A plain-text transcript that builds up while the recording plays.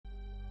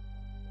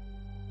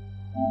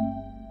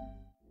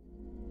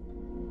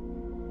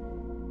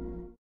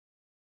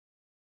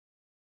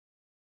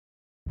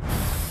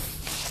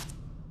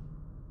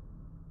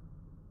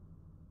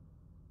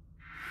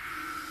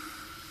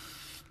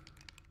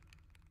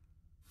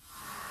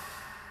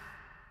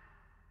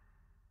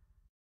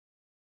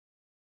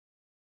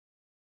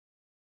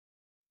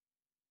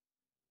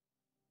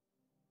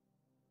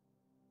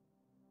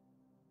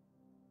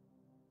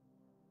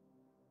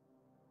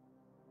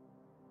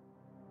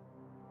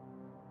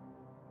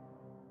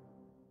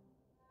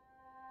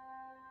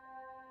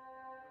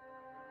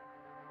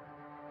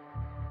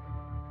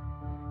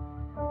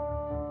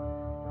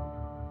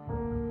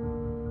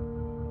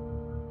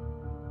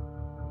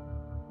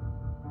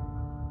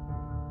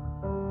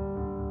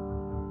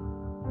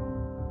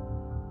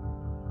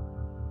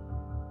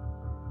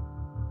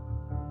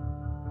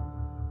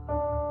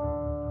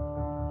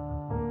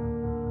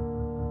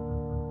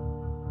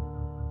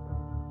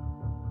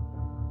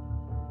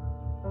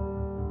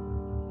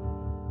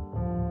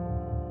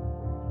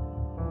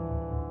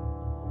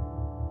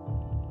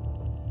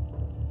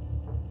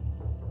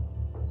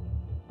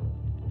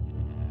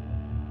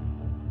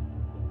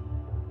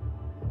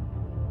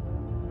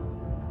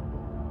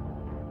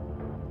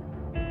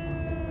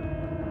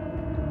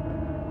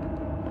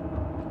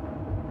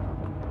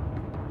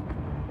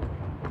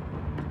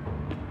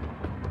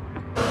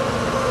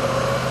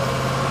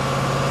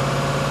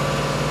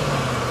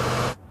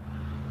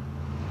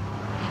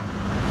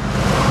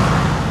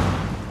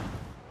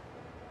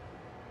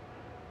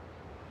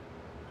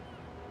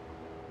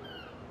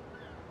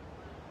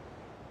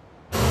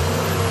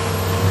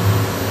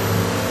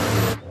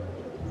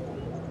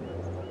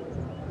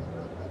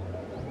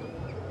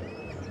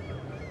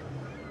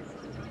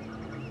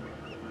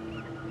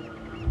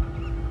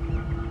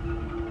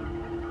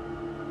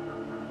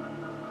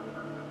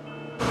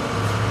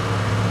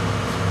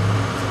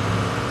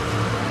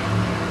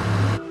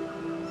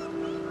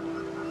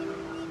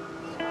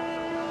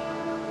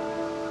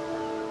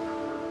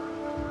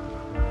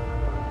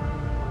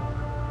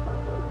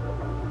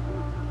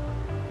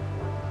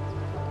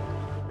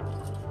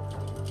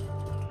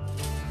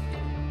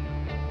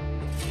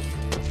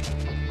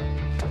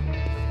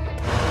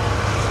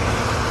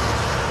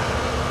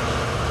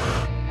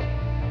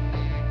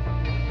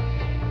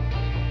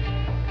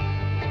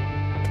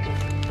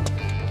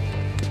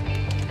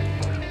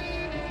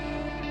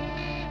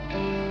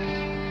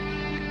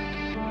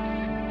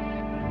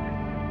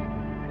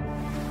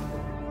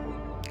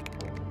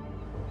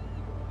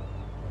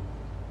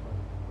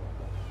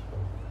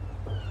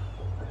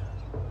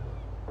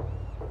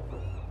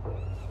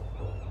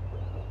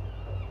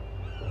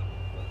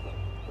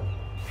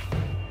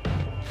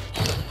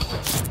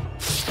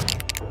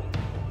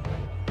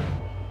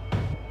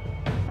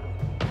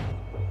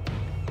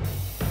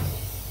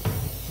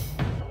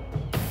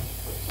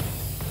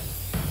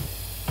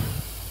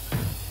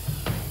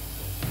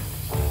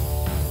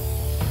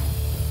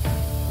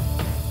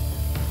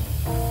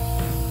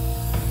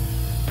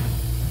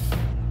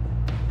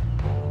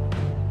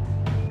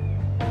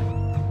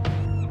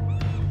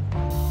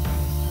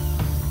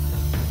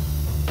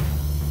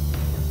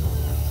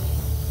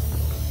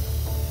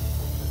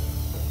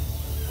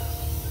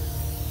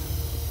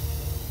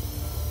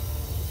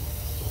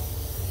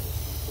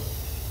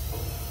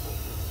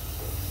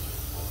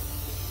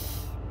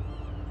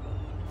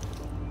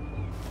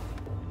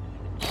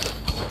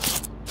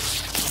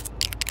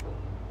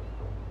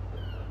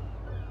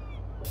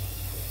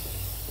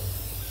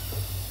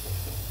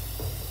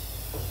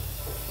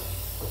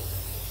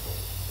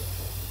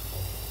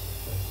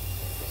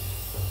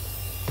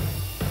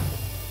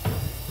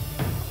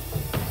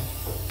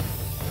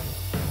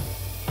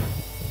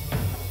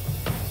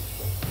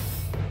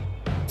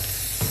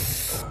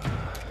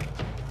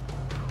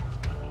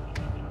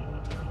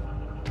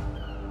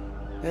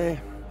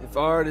Hey, if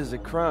art is a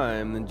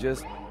crime, then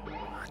just...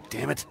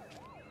 Damn it.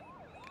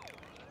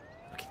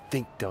 Okay,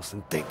 think,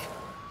 Delsin, think.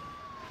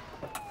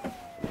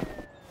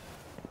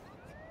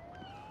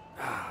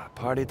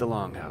 Party at the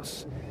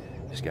Longhouse.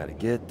 Just gotta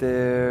get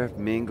there,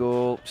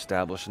 mingle,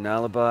 establish an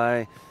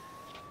alibi.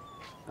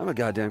 I'm a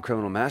goddamn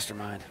criminal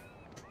mastermind.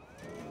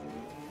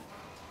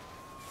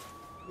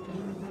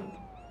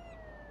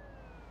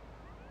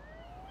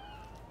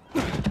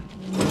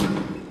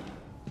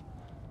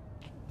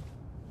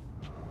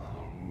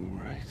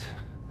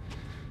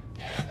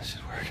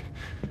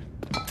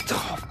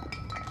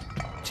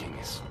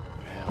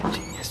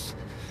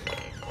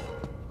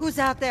 Who's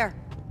out there?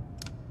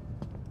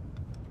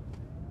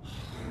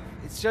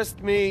 It's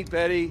just me,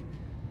 Betty.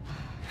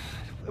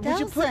 Would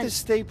you put Delsin. this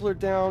stapler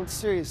down?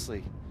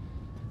 Seriously.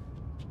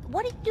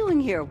 What are you doing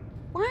here?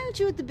 Why aren't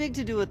you at the big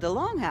to-do at the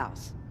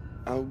Longhouse?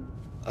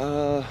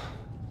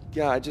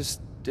 Yeah, I just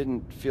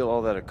didn't feel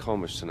all that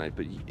accomplished tonight,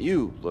 but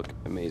you look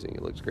amazing.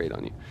 It looks great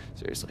on you.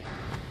 Seriously.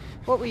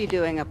 What were you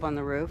doing up on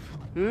the roof?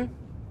 Hmm?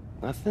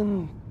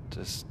 Nothing.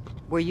 Just...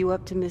 Were you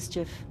up to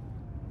mischief?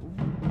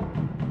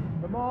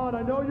 Come on,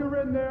 I know you're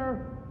in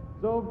there.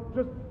 So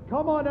just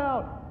come on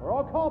out, or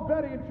I'll call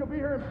Betty and she'll be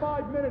here in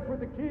 5 minutes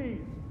with the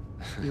keys.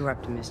 You were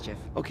up to mischief.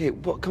 Okay,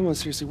 well, come on,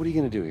 seriously, what are you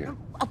gonna do here?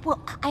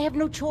 Well, I have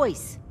no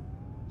choice.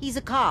 He's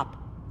a cop.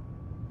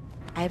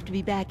 I have to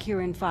be back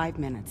here in 5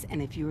 minutes,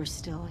 and if you're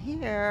still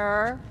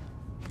here...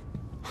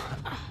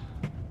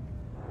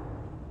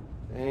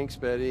 Thanks,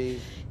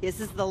 Betty. This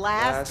is the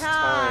last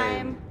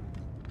time.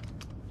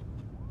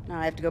 Now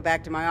I have to go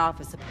back to my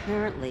office.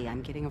 Apparently,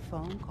 I'm getting a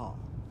phone call.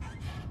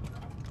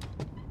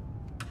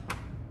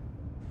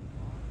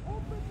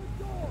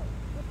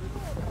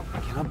 I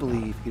cannot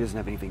believe he doesn't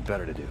have anything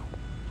better to do.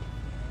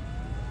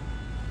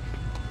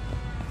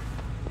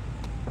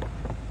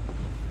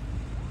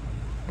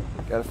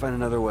 Gotta find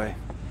another way.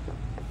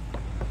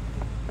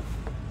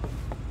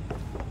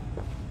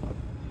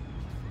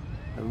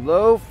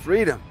 Hello,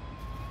 freedom.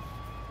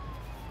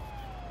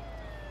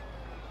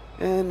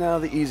 And now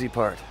the easy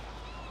part.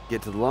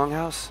 Get to the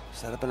Longhouse,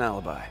 set up an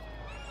alibi.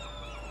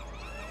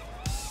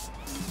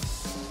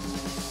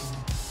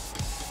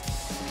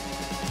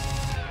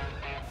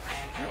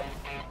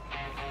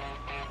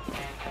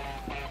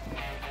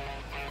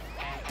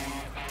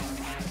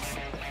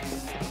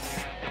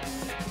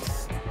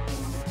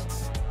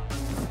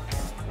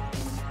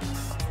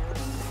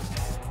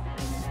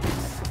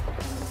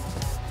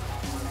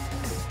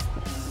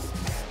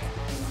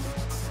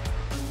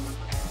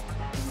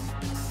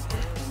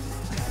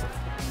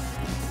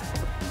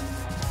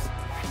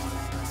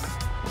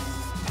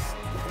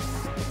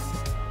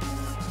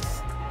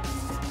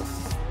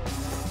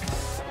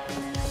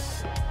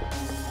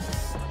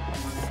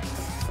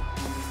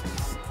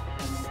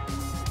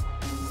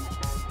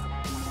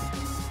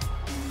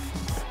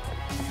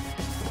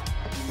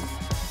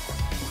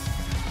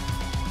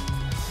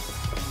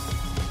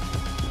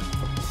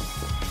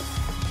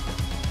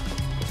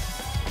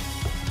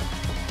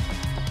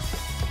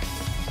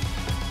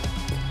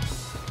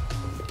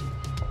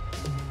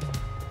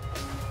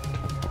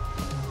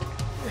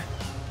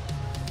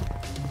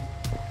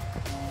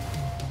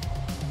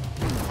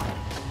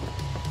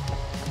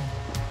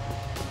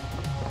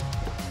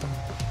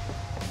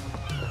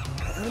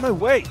 Out of my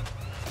way!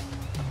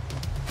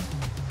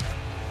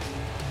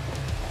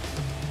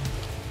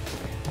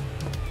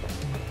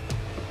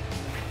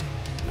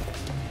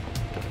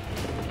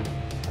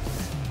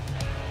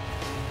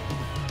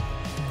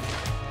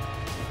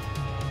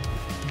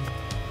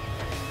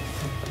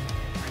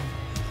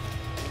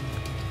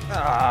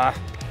 Ah,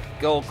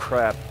 gold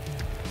crap.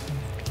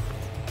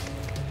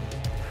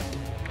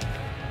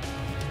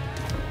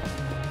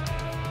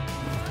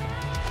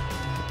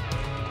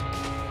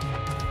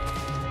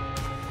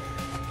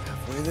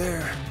 Halfway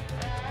there.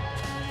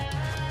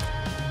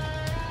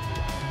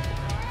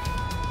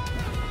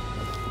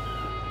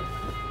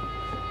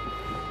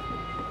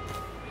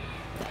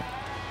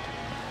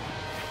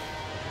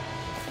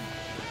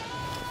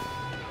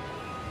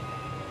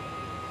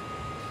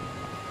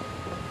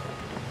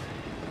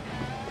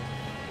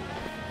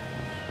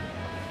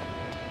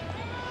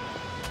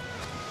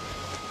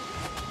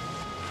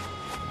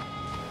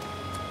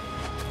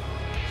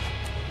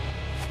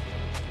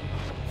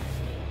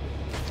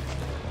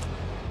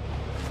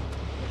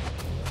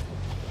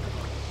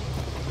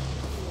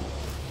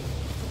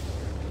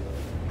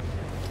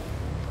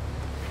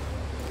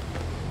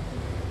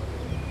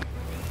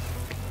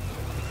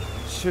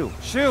 Shoo!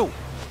 Shoo!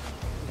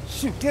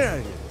 Shoot, get out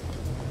of here!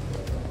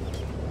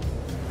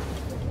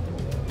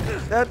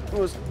 That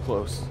was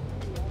close.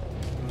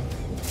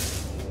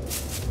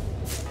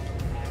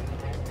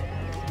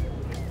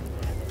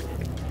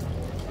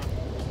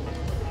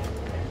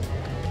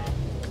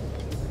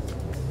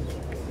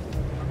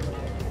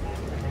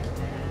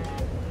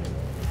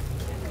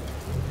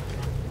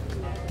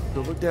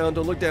 Don't look down,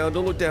 don't look down,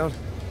 don't look down.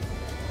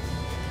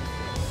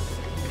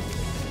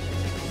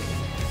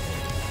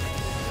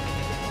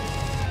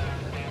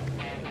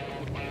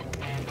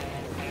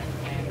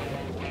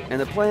 And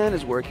the plan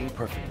is working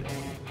perfectly.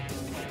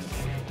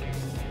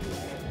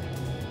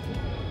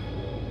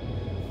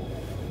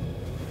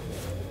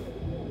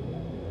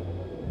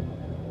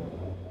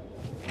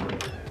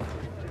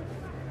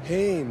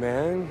 Hey,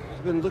 man.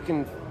 I've been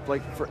looking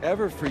like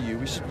forever for you.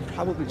 We should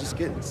probably just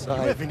get inside.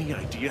 Do you have any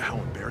idea how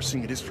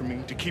embarrassing it is for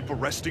me to keep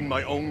arresting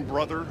my own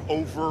brother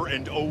over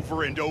and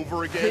over and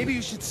over again? Maybe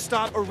you should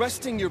stop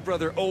arresting your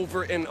brother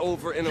over and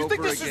over and over again. You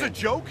think this is a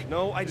joke?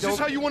 No, I don't. Is this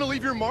how you want to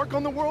leave your mark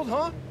on the world,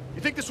 huh? You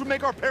think this would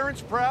make our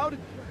parents proud?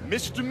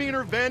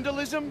 Misdemeanor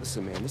vandalism?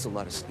 Listen, man, there's a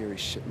lot of scary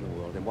shit in the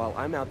world, and while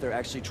I'm out there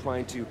actually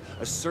trying to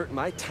assert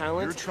my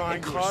talent... You're trying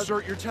and to cause...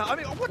 assert your talent? I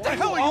mean, what the Why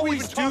hell do you are you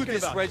always even do talking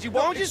this, about? Reggie?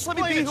 Why don't you just let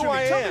me Explain be it to who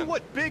I Tell am? me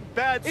what big,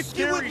 bad, If you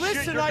scary would shit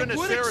listen, you're I gonna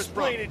would stare us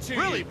explain from. it to you.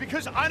 Really?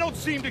 Because I don't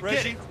seem to get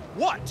Reggie? it.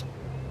 What?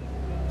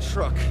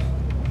 Truck.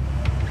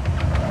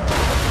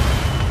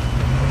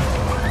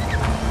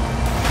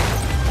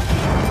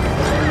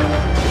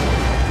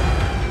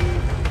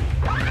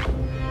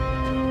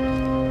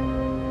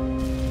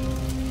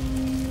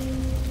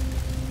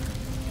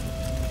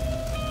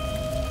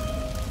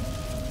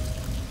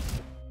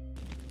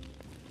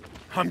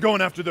 I'm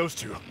going after those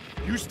two.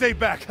 You stay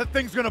back. That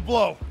thing's gonna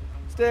blow.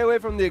 Stay away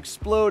from the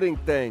exploding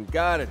thing.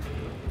 Got it.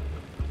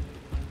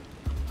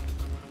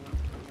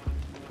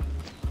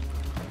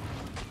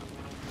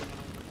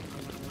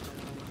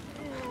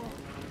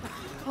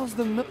 hell's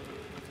the mil-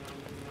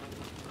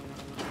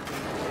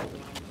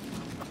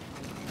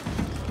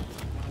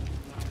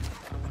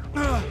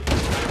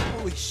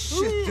 Holy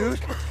shit, dude.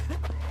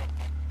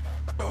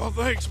 Oh,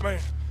 thanks, man.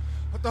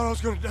 I thought I was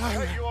gonna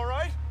die. Hey, you all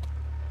right?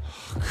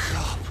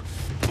 Cop.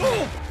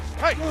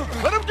 Hey,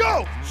 let him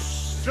go!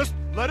 Just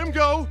let him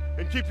go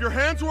and keep your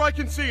hands where I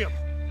can see him.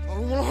 I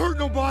don't want to hurt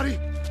nobody.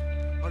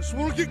 I just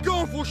want to get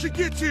going before she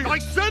gets here. I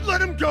said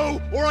let him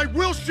go, or I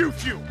will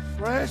shoot you.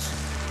 Reg? I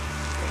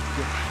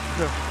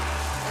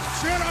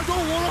said I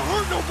don't want to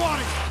hurt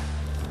nobody.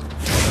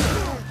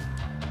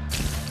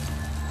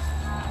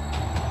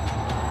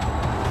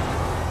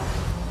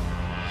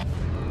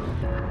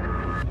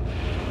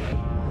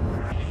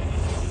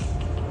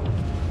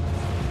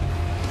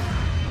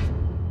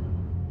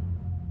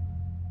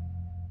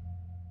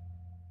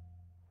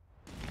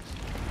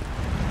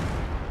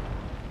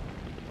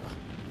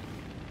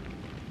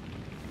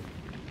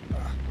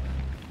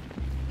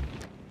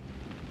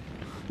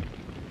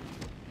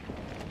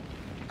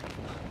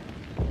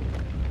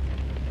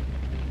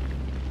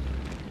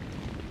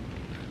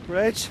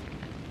 Reg?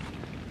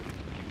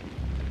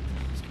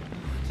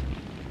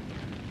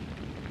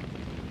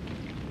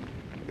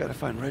 I gotta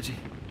find Reggie.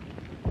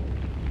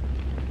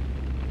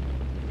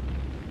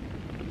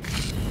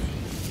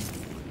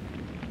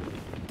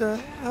 What the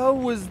hell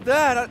was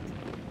that?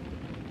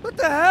 What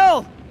the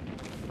hell?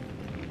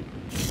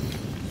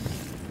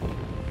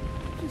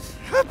 What's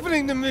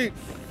happening to me?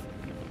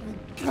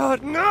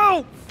 God,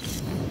 no!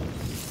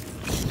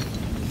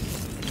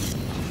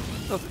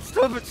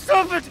 Stop it!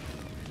 Stop it!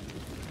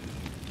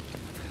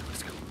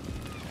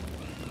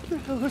 What the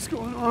hell is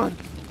going on?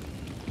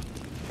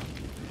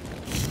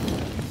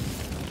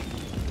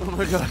 Oh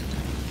my god.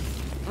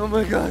 Oh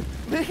my god.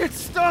 Make it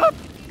stop!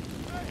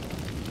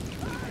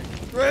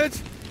 Reg!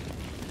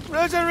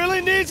 Reg, I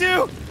really need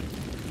you!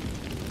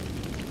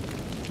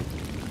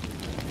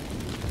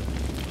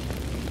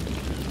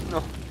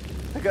 No.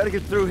 I gotta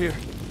get through here.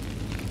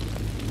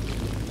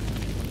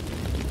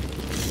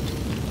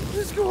 What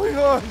is going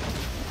on?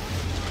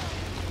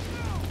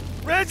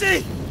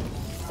 Reggie!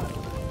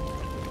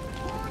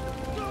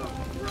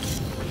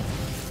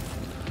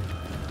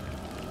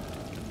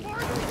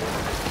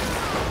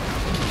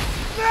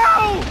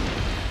 No!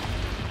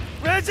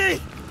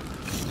 Reggie!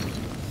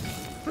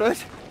 Reg,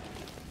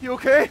 you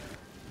okay?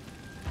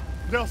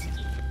 Nelson,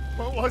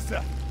 what was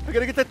that? I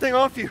gotta get that thing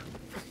off you.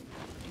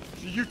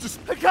 You just...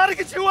 I gotta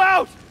get you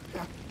out!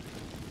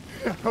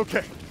 Yeah,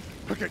 okay.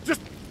 Okay,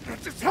 just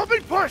help me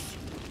push!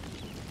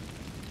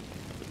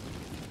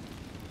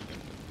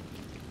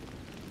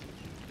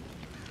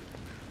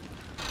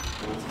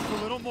 Just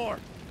a little more.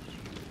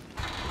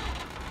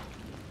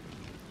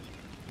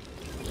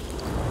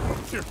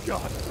 Dear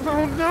God.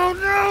 No, no,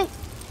 no!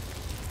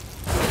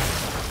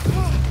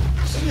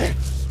 Shit!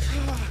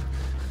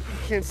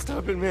 I can't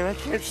stop it, man. I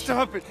can't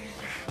stop it.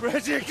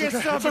 Reggie, I can't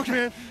stop it,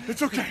 man.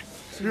 It's okay.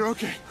 You're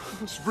okay.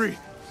 Just breathe.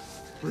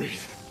 Breathe.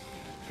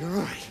 You're all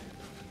right.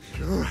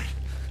 You're all right.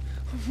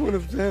 I'm one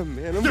of them,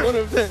 man. I'm one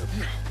of them.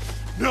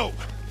 No.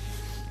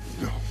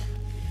 No.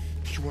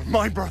 You are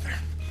my brother.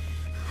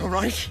 All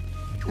right?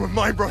 You are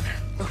my brother.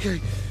 Okay.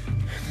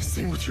 This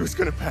thing with you is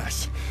gonna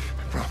pass.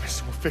 I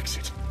promise. We'll fix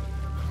it.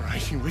 All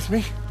right? You with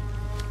me?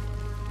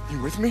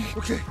 You with me?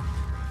 Okay.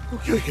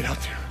 Okay, get out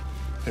there.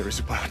 There is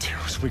a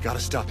Bioterrorist. We gotta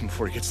stop him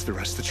before he gets to the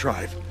rest of the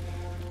tribe.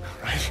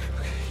 All right?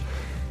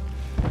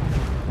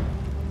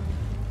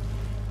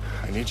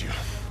 I need you.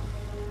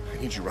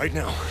 I need you right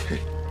now.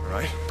 All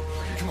right?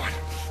 Come on.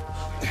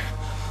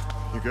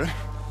 You good?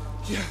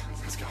 Yeah.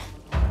 Let's go.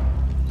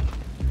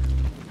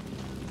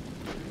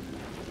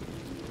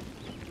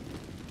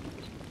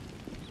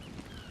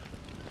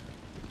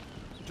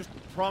 Just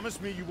promise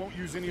me you won't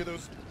use any of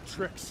those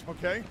tricks,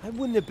 okay? I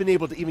wouldn't have been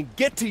able to even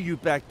get to you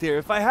back there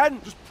if I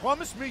hadn't. Just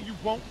promise me you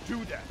won't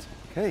do that.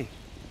 Hey.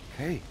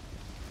 Hey.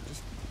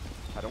 Just,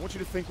 I don't want you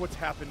to think what's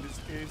happened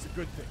is a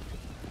good thing,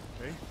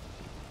 okay?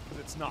 Because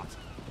it's not.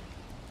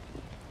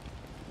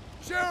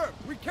 Sheriff,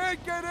 we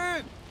can't get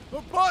in!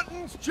 The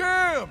button's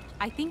jammed!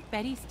 I think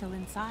Betty's still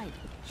inside.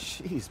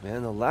 Jeez,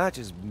 man, the latch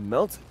is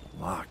melted.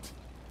 Locked.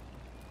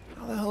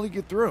 How the hell did he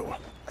get through?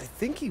 I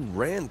think he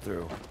ran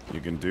through.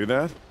 You can do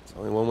that? It's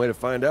only one way to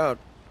find out.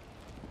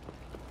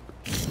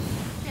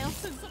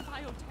 Nelson's a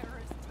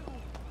bioterrorist, too.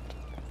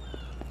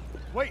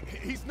 Wait,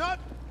 he's not...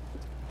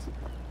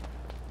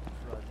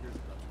 Right, here's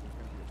about you. There's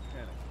gonna be a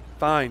panic.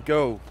 Fine,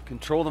 go.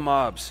 Control the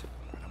mobs.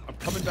 I'm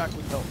coming back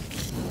with help.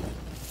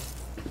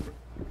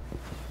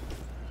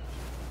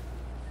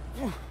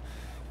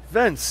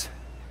 Vince.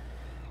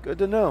 Good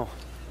to know.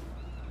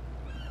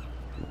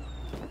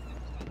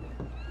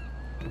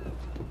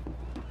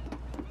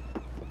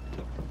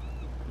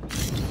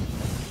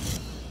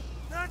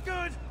 Not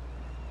good!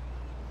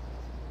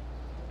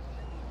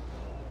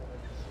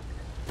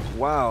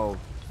 Wow,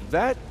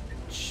 that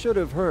should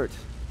have hurt.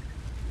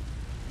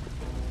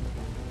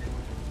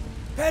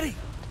 Betty!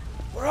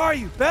 Where are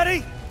you,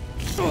 Betty?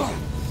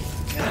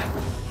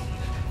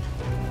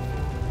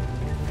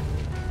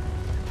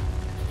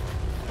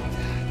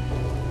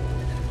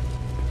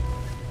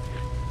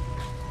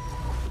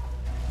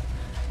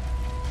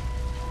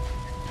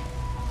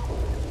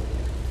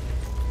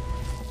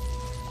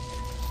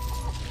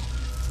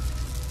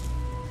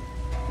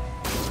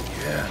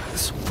 Yeah,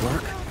 this'll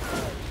work.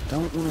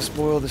 Don't want to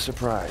spoil the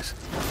surprise.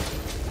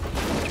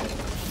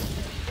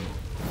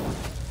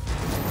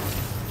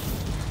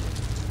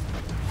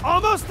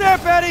 Almost there,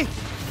 Betty! You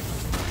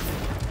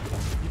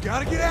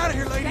gotta get out of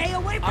here, lady. Stay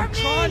away from I'm me!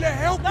 trying to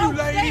help No, you,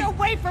 lady. stay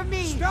away from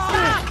me!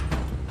 Stop!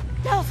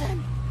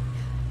 Delsin!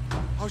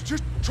 I was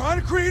just trying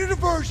to create a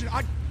diversion.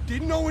 I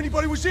didn't know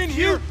anybody was in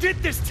here. You did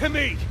this to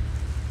me!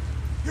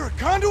 You're a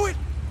conduit?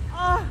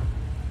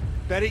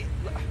 Betty,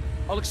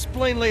 I'll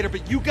explain later,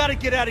 but you gotta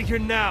get out of here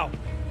now.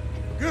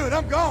 Good,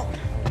 I'm gone.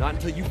 Not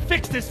until you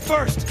fix this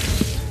first.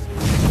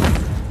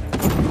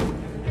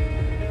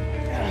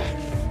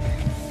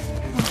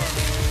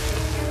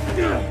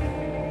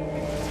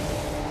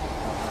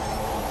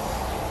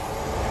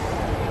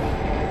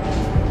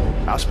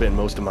 I spent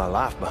most of my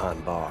life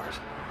behind bars.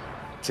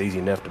 It's easy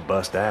enough to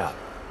bust out.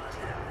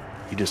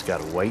 You just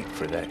gotta wait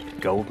for that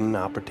golden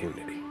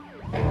opportunity.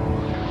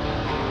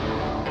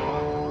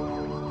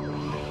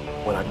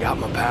 When I got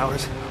my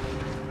powers,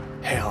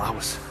 hell, I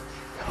was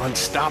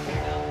unstoppable.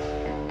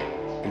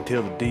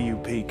 Until the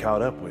DUP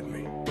caught up with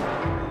me.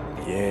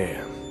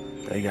 Yeah,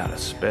 they got a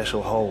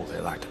special hole they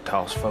like to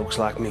toss folks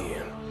like me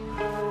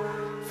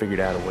in.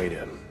 Figured out a way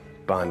to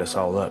bind us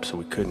all up so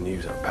we couldn't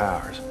use our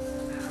powers.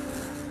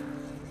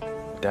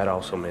 That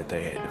also meant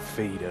they had to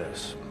feed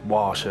us,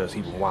 wash us,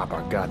 even wipe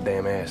our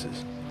goddamn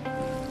asses.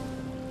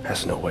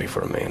 That's no way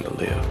for a man to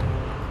live.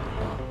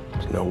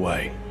 There's no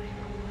way.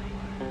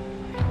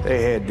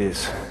 They had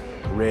this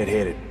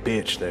red-headed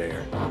bitch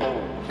there,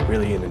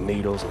 really into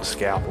needles and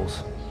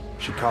scalpels.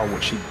 She called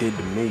what she did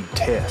to me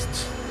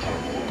tests.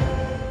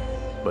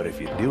 But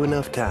if you do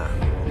enough time,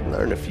 you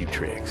learn a few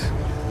tricks.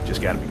 You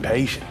just gotta be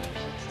patient.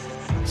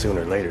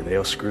 Sooner or later,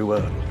 they'll screw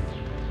up.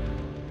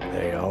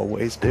 They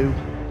always do.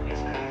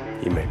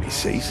 You maybe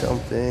see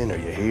something or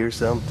you hear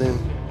something,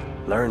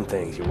 learn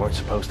things you weren't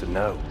supposed to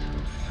know.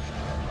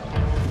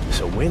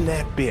 So when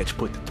that bitch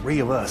put the three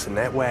of us in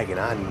that wagon,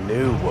 I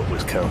knew what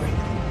was coming.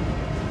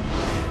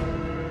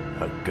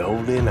 A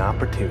golden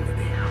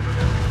opportunity.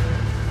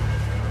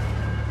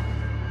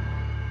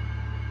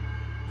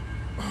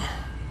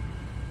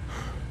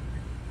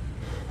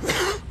 I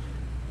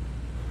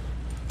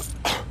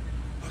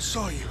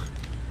saw you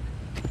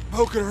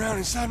poking around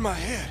inside my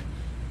head.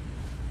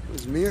 It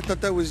was me? I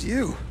thought that was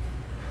you.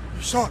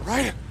 You saw it,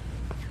 right?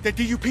 That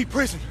DUP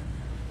prison.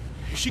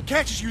 If she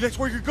catches you, that's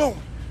where you're going.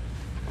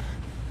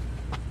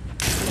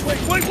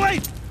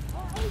 Wait!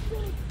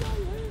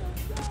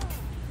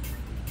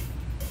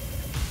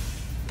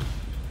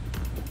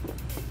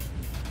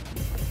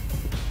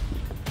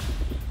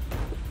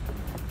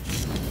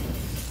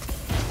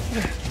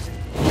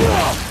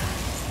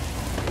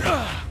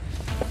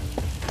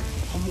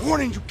 I'm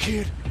warning you,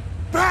 kid.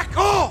 Back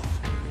off!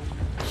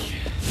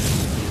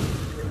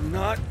 I'm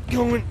not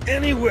going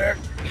anywhere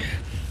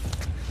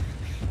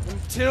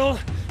until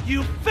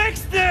you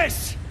fix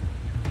this!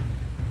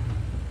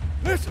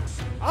 Listen,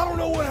 I don't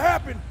know what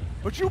happened,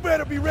 but you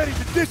better be ready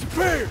to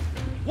disappear.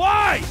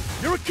 Why?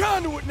 You're a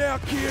conduit now,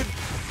 kid.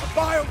 A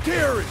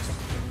bioterrorist.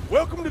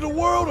 Welcome to the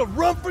world of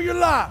run for your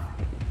life.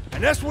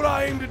 And that's what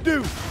I aim to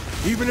do,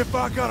 even if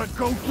I gotta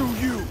go through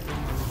you.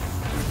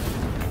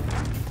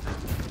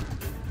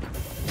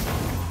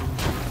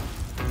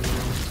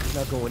 I'm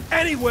not going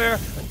anywhere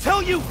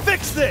until you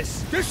fix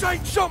this! This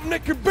ain't something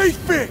that can be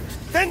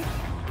fixed. Then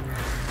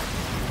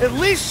at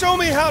least show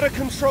me how to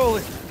control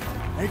it.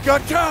 Ain't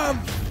got time.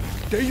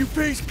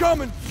 DUP's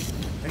coming,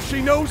 and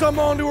she knows I'm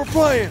onto her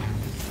plan.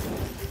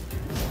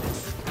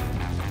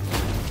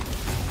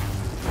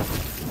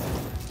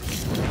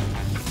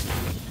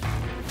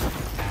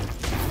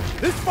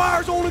 This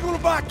fire's only gonna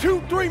buy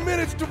 2-3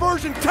 minutes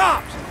diversion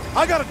tops.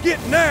 I gotta get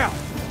now.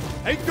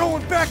 Ain't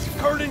going back to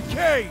Curtin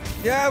Cave.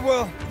 Yeah,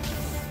 well,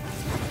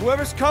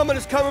 whoever's coming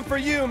is coming for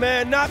you,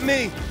 man, not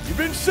me. You've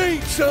been seen,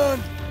 son.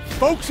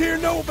 Folks here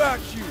know about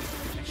you.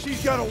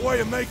 She's got a way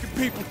of making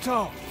people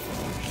talk.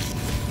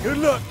 Good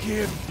luck,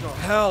 kid. Oh,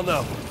 hell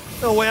no.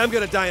 No way I'm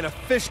gonna die in a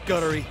fish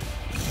guttery.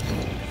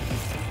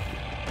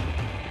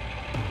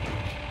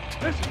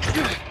 Listen,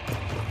 just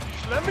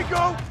let me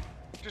go.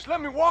 Just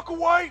let me walk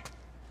away.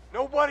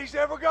 Nobody's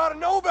ever gotta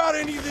know about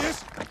any of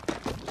this.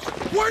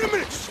 Wait a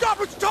minute! Stop!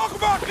 Let's talk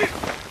about this!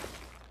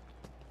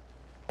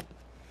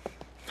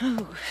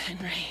 Oh,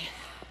 Henry.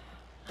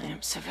 I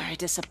am so very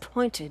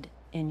disappointed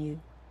in you.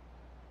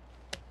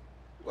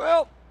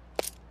 Well,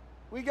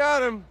 we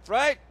got him,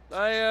 right?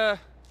 I,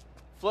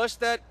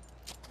 flushed that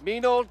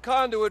mean old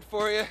conduit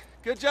for you.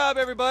 Good job,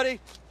 everybody.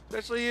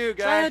 Especially you,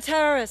 guys.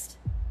 Bioterrorist.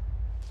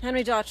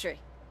 Henry Daughtry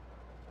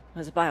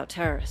was a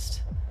bioterrorist.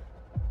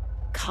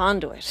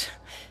 Conduit.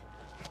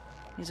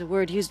 Is a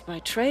word used by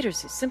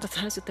traitors who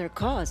sympathize with their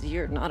cause.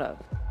 You're not a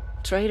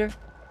traitor,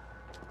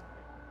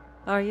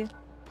 are you?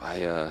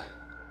 I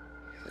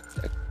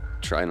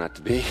try not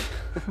to be.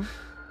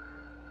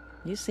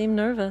 You seem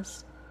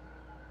nervous.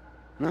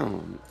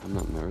 No, I'm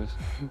not nervous.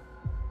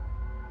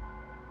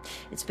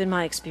 It's been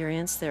my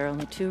experience there are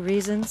only two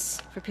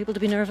reasons for people to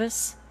be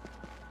nervous.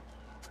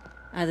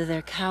 Either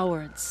they're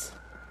cowards,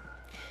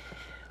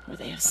 Or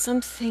they have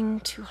something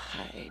to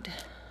hide.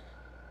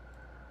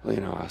 Well,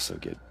 you know, I also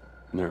get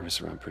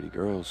nervous around pretty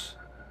girls.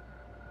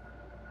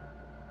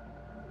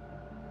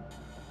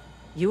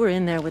 You were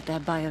in there with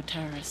that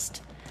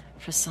bioterrorist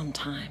for some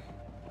time.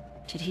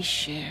 Did he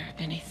share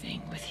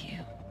anything with you?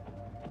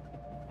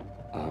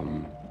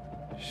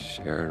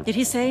 Share... Did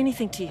he say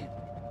anything to you?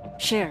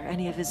 Share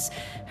any of his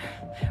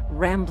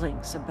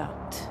ramblings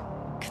about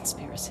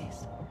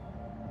conspiracies?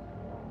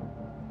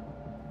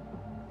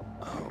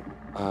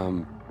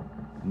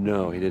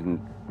 No, he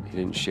didn't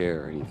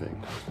share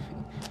anything.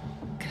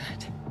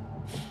 Good.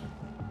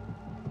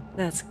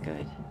 That's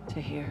good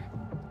to hear.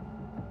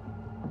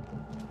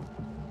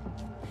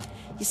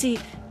 You see,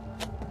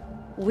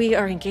 we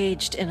are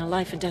engaged in a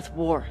life and death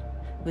war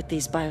with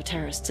these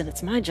bioterrorists, and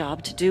it's my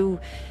job to do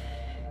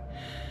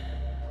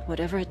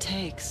whatever it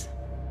takes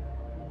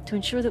to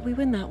ensure that we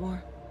win that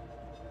war.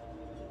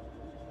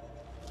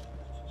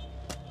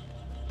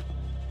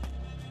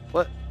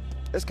 What?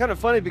 That's kind of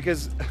funny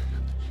because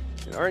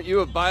aren't you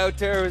a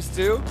bioterrorist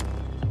too?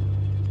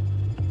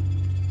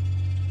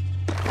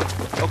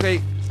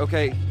 Okay.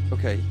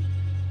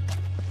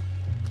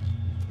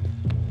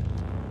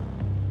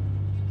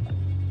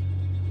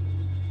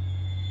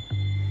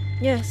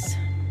 Yes,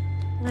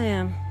 I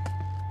am.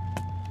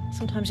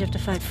 Sometimes you have to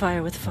fight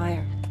fire with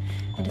fire.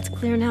 And it's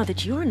clear now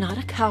that you're not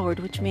a coward,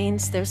 which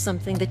means there's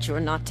something that you're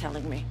not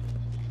telling me.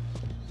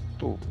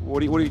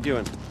 What are you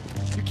doing?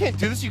 You can't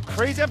do this, you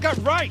crazy! I've got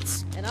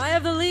rights! And I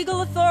have the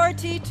legal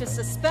authority to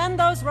suspend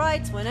those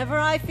rights whenever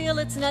I feel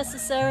it's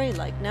necessary,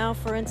 like now,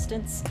 for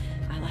instance.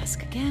 I'll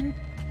ask again,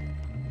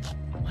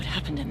 what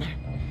happened in there?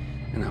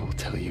 And I will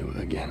tell you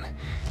again.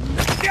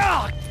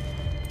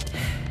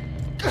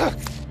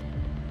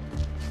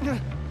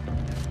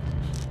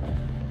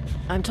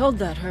 I'm told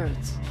that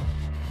hurts.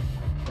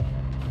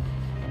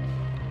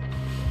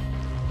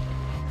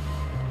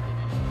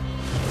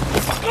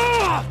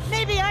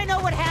 Maybe I know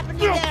what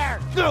happened in there!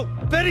 No!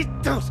 Betty,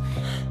 don't!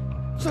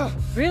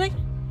 Really?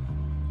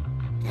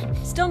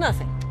 Still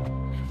nothing.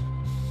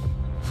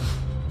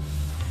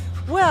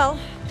 Well,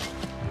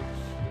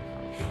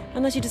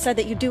 unless you decide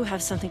that you do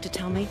have something to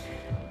tell me,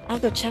 I'll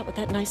go chat with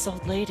that nice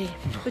old lady.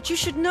 But you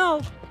should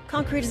know,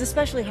 concrete is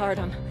especially hard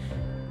on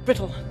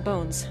brittle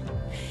bones.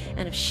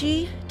 And if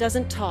she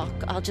doesn't talk,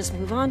 I'll just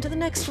move on to the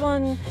next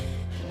one,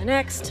 and the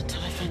next,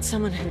 until I find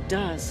someone who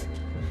does.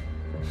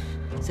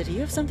 So do you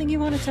have something you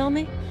want to tell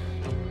me?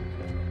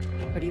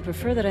 Or do you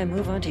prefer that I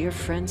move on to your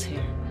friends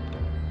here?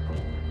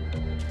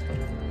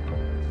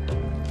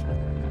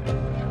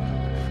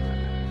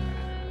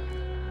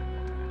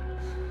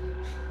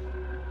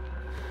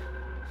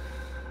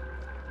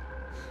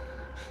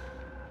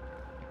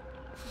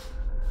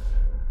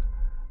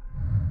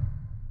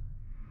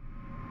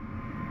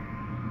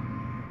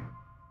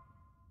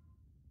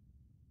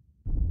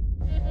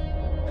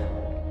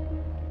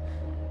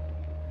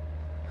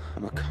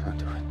 I'm a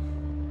conduit.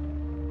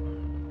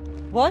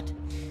 What?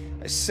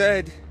 I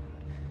said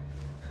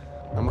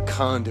I'm a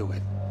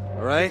conduit,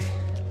 all right?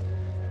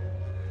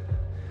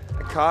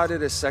 I caught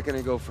it a second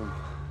ago from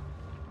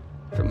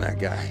that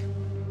guy.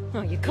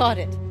 Oh, you caught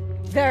it.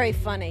 Very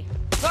funny.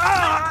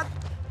 Ah!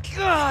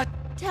 God!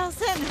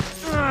 Telson!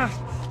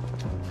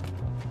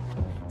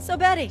 So,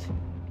 Betty,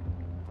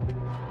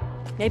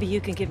 maybe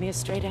you can give me a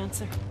straight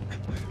answer.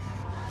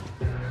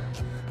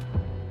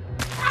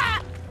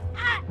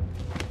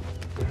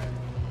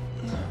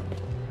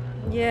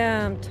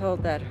 Yeah, I'm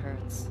told that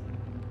hurts.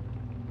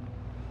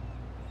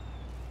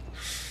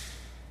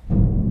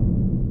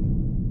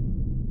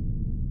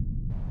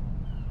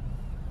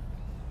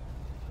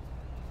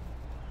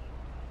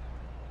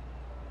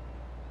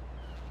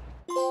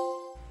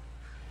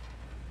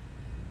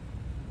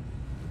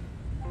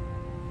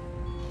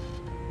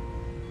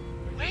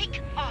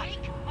 Wake up!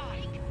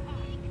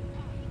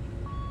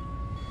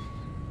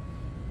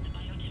 The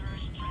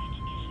bioterrorist threat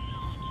is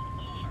not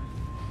over.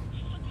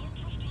 What more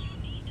proof do you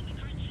need in the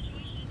current situation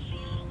in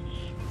Seattle?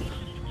 We have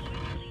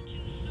deployed nearly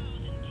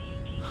 2,000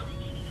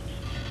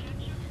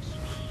 DUP troops.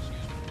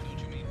 Don't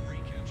you mean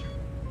recapture?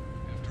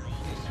 After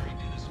all, these three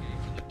did escape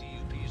from the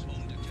DUP's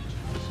home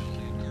detention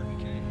facility at Garden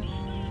Cave.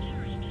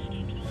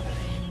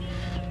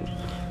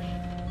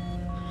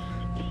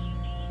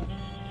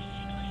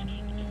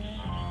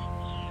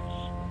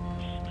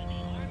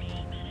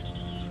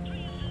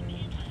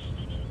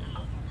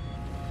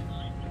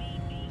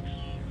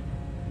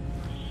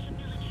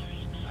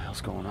 What the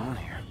hell's going on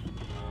here?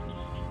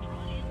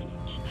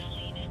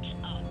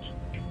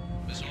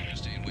 Miss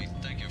Augustine, we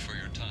thank you for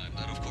your time.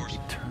 That, of course,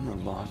 Turn the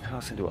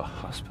longhouse into a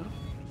hospital?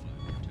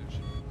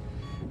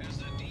 as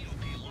the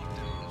DUP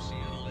lockdown of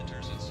Seattle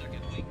enters its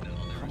second week now,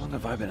 How long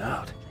have I been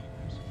out?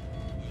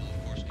 we'll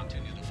of course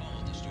continue to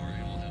follow the story,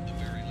 and we'll have the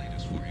very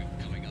latest for you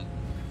coming up.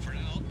 For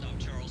now, I'm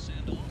Charles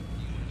Sandel,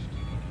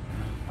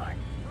 Oh my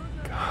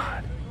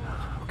God.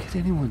 How could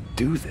anyone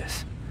do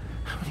this?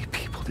 How many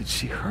people did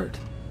she hurt?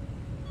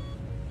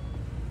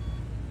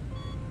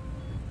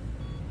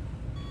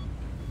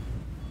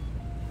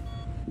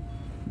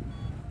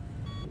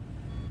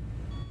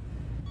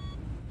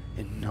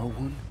 In no no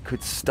one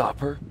could stop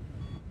her?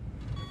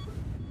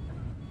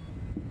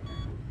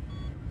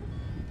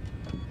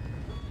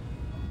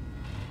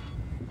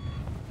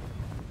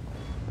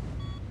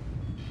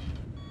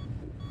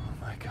 Oh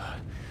my God.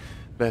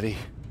 Betty.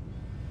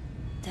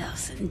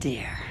 Delsin,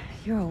 dear,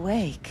 you're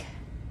awake.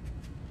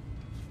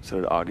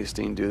 So did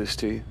Augustine do this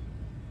to you?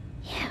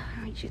 Yeah,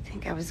 don't you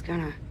think I was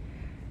gonna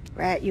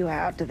rat you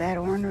out to that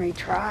ornery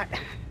trot?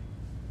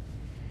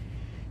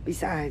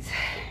 Besides,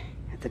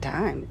 at the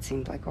time, it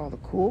seemed like all the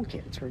cool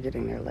kids were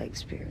getting their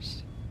legs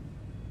pierced.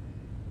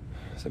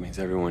 So that means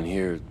everyone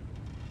here...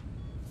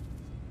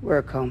 We're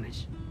a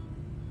Comish.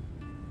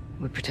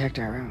 We protect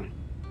our own.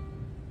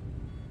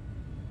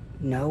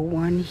 No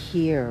one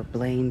here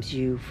blames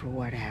you for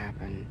what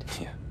happened.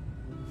 Yeah.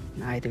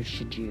 Neither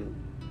should you.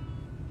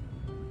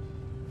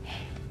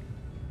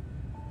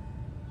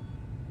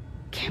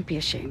 Can't be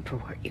ashamed for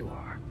what you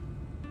are.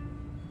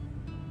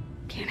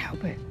 Can't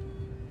help it.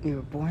 You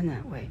were born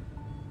that way.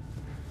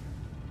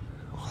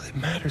 All that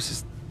matters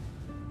is...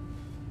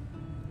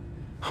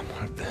 I'm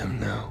one of them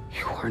now.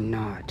 You are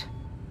not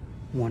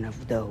one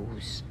of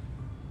those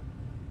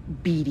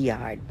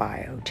beady-eyed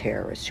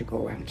bioterrorists who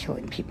go around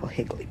killing people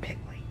higgly-piggly.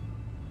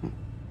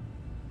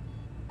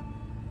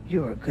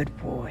 You're a good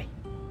boy.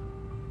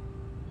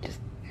 Just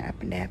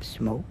happen to have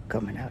smoke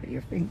coming out of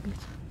your fingers.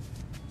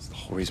 That's the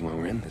whole reason why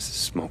we're in this, is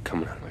smoke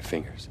coming out of my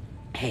fingers.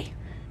 Hey,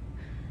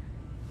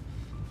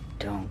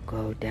 don't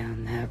go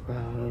down that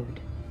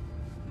road.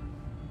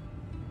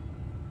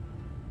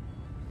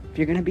 If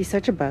you're gonna be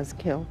such a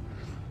buzzkill,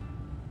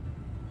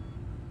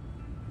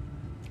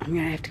 I'm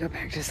gonna have to go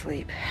back to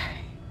sleep.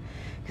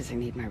 Because I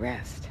need my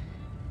rest.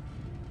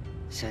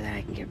 So that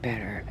I can get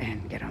better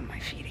and get on my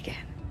feet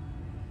again.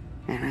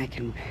 And I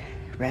can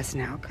rest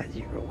now because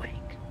you're awake.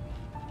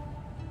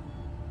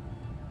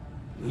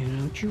 You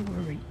don't you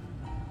worry.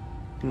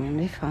 I'm gonna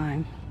be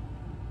fine.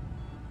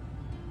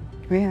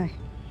 Really?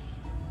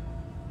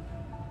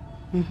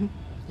 Mm-hmm.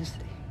 Just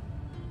see.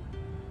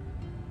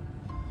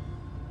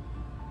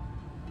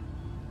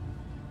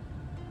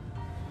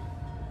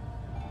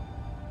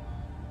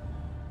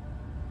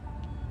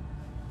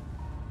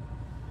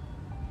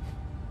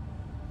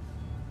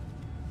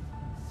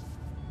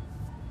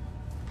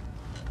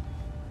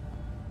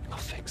 I'll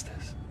fix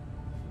this.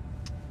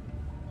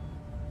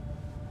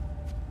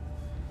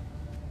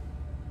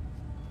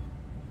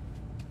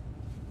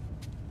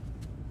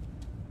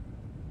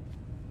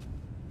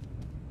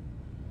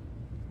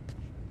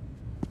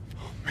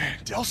 Man,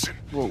 Delsin.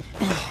 Whoa.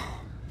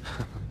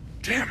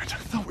 Damn it, I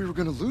thought we were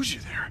gonna lose you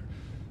there.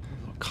 A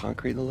little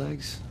concrete in the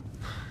legs?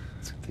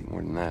 It's gonna take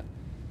more than that.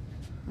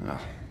 Oh,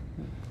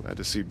 glad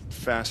to see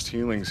fast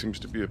healing seems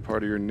to be a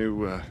part of your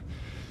new,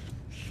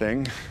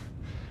 thing.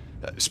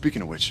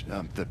 Speaking of which,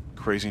 the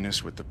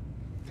craziness with the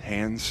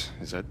hands,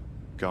 is that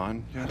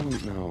gone I yet?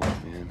 don't know,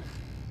 man.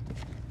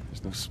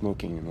 There's no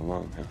smoking in the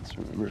longhouse,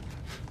 remember?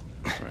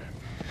 Right.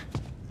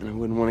 And I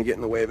wouldn't want to get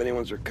in the way of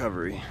anyone's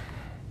recovery.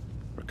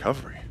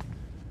 Recovery?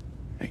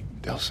 Hey,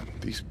 Delsin,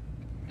 these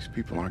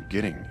people aren't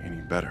getting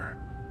any better.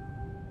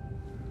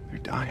 They're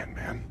dying,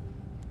 man.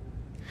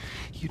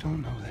 You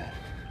don't know that.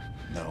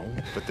 No,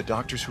 but the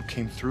doctors who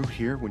came through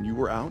here when you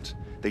were out,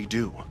 they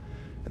do.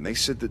 And they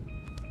said that...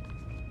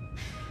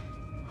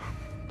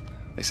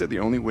 They said the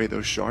only way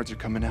those shards are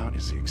coming out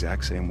is the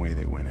exact same way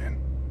they went in.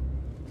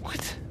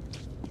 What?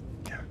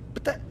 Yeah.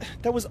 But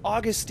that was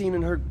Augustine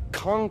and her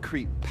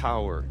concrete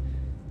power.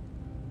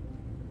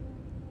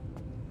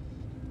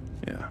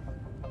 Yeah.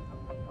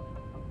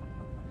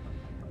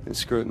 Then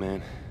screw it,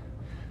 man.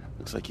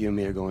 Looks like you and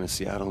me are going to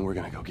Seattle and we're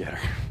gonna go get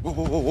her.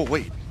 Whoa,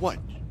 wait, what?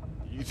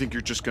 You think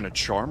you're just gonna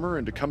charm her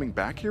into coming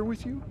back here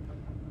with you?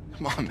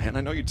 Come on, man,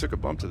 I know you took a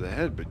bump to the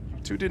head, but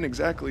you two didn't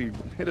exactly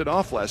hit it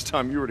off last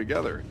time you were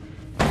together.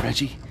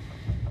 Reggie,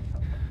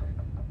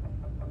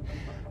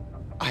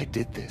 I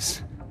did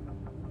this.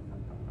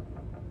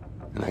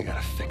 And I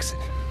gotta fix it.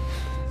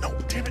 No,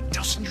 damn it,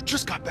 Delsin, you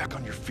just got back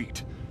on your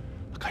feet.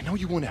 Look, I know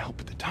you want to help,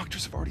 but the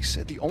doctors have already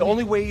said the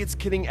only way it's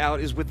getting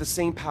out is with the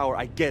same power.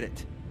 I get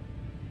it.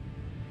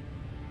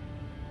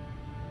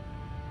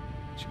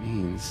 Which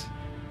means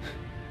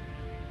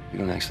we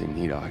don't actually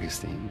need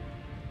Augustine.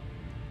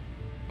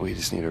 We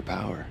just need her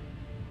power.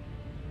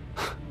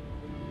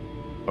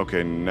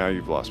 Okay, now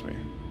you've lost me.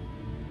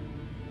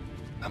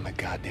 I'm a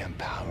goddamn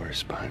power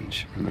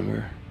sponge,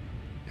 remember?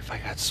 If I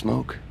got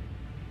smoke,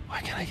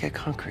 why can't I get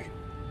concrete?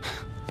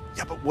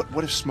 Yeah, but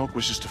what if smoke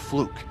was just a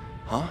fluke,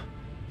 huh?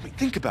 I mean,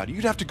 think about it.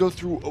 You'd have to go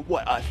through,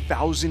 what,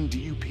 1,000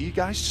 DUP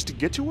guys just to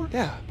get to her?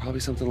 Yeah,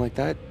 probably something like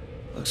that.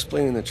 I'll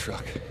explain in the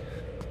truck.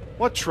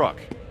 What truck?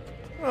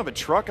 I don't have a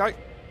truck,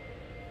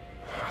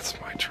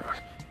 That's my truck.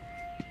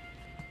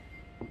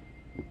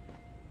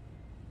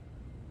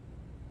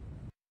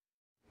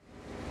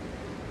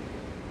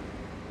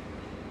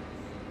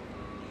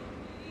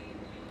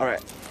 All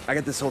right, I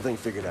got this whole thing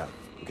figured out,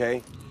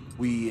 okay?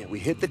 We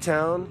hit the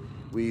town,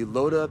 we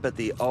load up at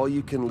the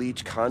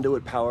all-you-can-leech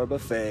conduit power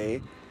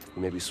buffet,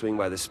 we maybe swing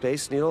by the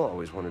Space Needle,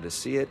 always wanted to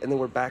see it, and then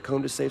we're back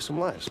home to save some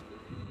lives.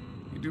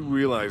 You do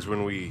realize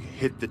when we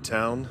hit the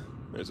town,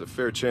 There's a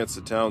fair chance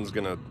the town's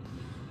gonna,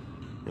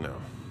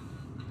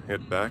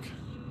 hit back.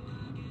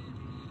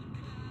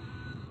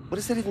 What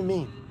does that even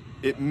mean?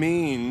 It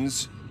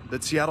means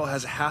that Seattle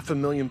has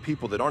 500,000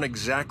 people that aren't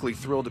exactly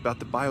thrilled about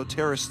the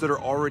bioterrorists that are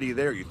already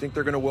there. You think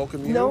they're gonna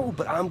welcome you? No,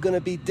 but I'm gonna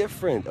be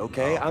different,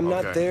 okay? Oh, I'm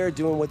not okay. there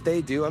doing what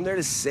they do. I'm there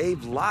to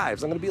save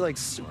lives. I'm gonna be like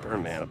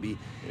Superman. I'll be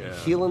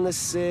healing the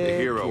sick. The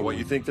hero. and- What,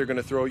 you think they're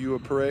gonna throw you a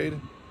parade?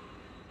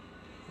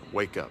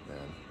 Wake up, man.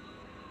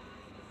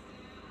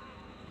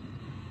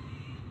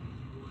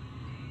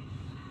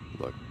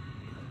 Look,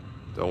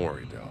 don't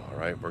worry, Del, all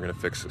right? We're gonna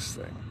fix this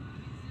thing.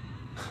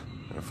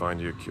 I'm gonna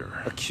find you a cure.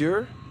 A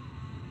cure?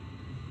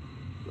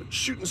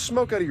 Shooting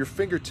smoke out of your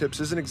fingertips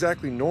isn't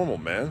exactly normal,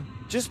 man.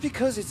 Just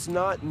because it's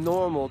not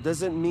normal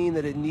doesn't mean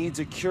that it needs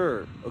a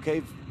cure,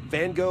 okay?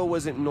 Van Gogh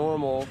wasn't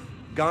normal.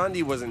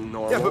 Gandhi wasn't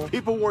normal. Yeah, but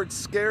people weren't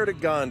scared of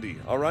Gandhi,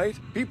 all right?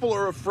 People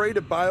are afraid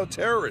of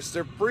bioterrorists.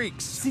 They're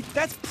freaks. See,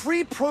 that's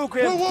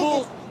pre-programmed Whoa,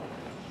 whoa, bull...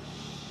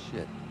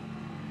 Shit.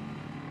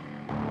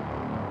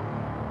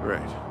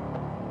 Right.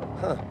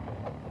 Huh.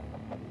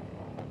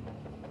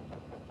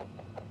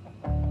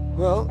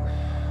 Well...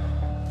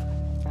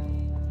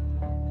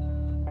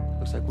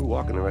 looks like we're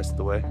walking the rest of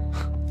the way.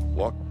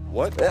 Walk?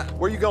 What? Yeah.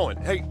 Where are you going?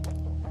 Hey.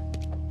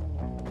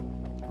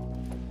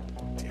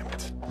 Damn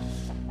it.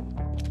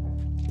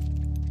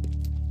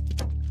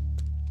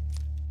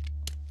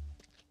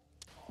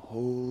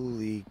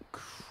 Holy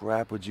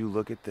crap, would you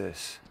look at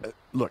this?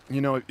 Look,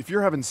 if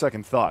you're having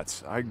second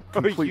thoughts, I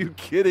Are you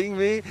kidding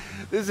me?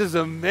 This is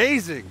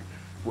amazing.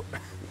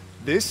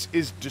 This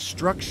is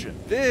destruction.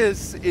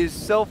 This is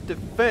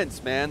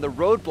self-defense, man. The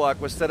roadblock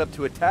was set up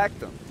to attack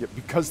them. Yeah,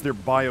 because they're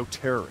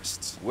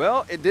bioterrorists.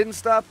 Well, it didn't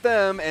stop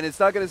them, and it's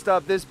not going to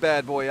stop this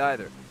bad boy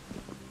either.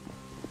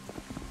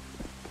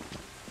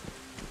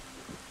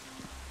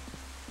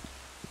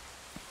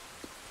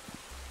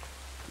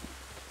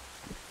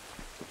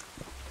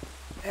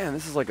 Man,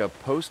 this is like a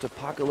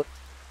post-apocalyptic...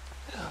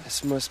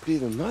 This must be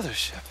the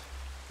mothership.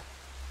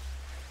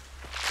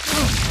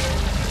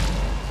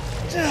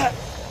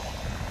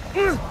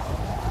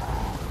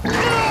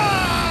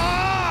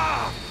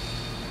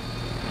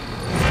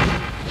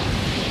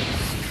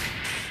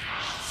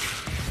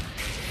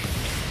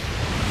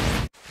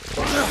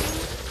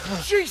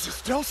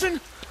 Jesus, Delson!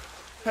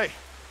 Hey,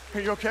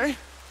 are you okay?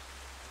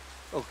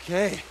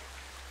 Okay.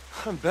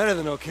 I'm better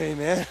than okay,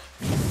 man. I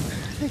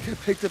think I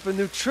picked up a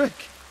new trick.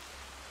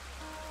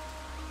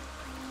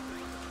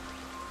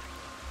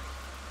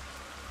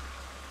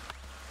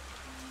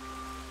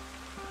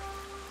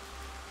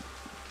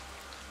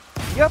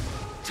 Yep.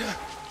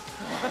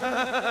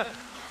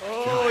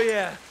 Oh,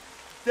 yeah.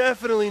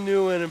 Definitely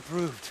new and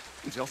improved.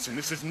 Delson,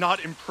 this is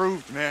not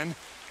improved, man.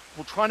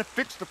 We're trying to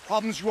fix the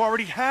problems you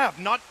already have,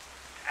 not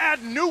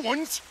add new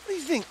ones. What do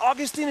you think?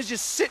 Augustine is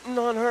just sitting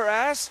on her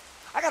ass?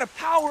 I gotta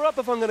power up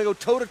if I'm gonna go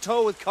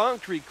toe-to-toe with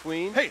Concrete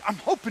Queen. Hey, I'm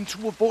hoping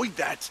to avoid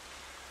that.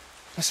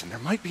 Listen, there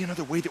might be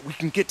another way that we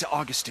can get to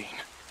Augustine.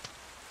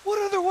 What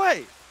other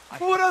way?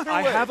 What other way?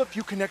 I have a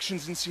few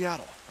connections in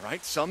Seattle, all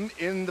right? Some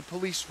in the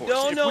police force.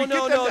 No, If no, we get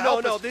no, them no, to no,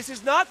 help no. us- This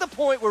is not the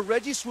point where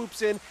Reggie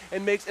swoops in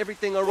and makes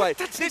everything all right.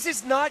 This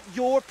is not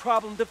your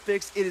problem to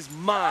fix. It is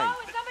mine.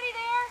 Oh, is somebody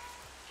there?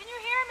 Can you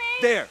hear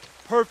me? There.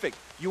 Perfect.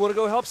 You want to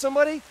go help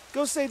somebody?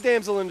 Go save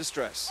damsel in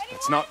distress.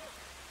 That's not...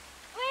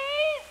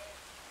 Please?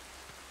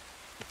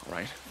 All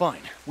right,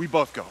 fine. We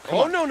both go. Come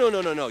Oh, on. no, no,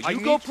 no, no, no. I You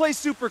go need- play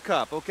Super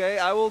Cop, okay?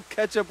 I will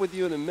catch up with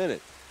you in a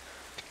minute.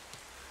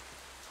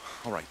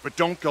 All right, but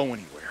don't go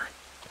anywhere.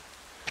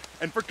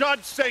 And for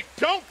God's sake,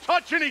 don't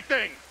touch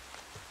anything!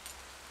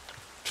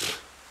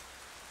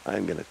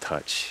 I'm gonna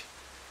touch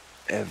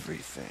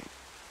everything.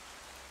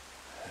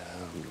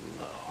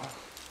 Hello.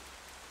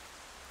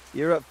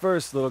 You're up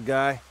first, little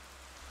guy.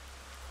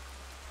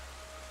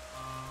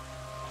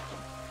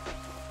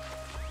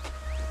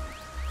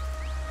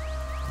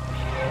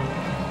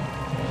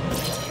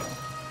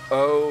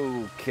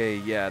 Okay,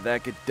 yeah,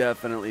 that could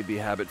definitely be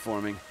habit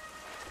forming.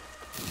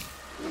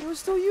 We're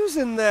still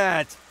using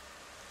that.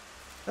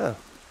 Oh,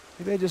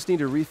 maybe I just need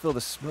to refill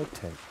the smoke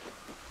tank.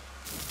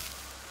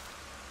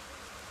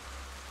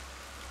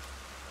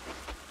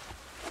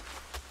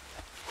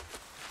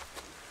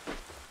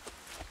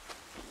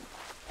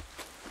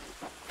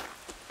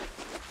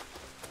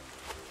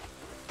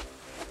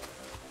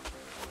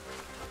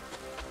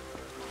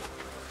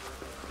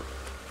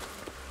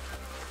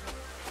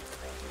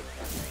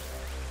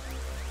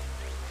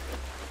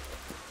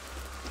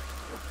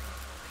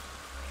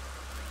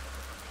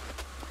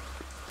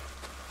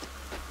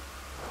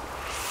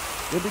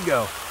 Good to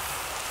go.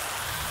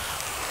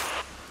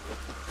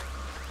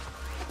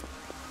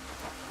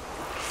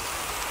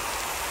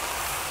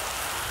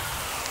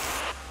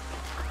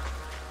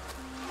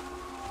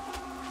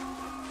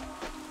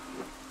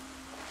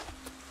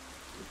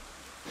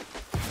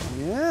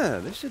 Yeah,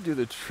 this should do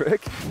the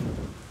trick.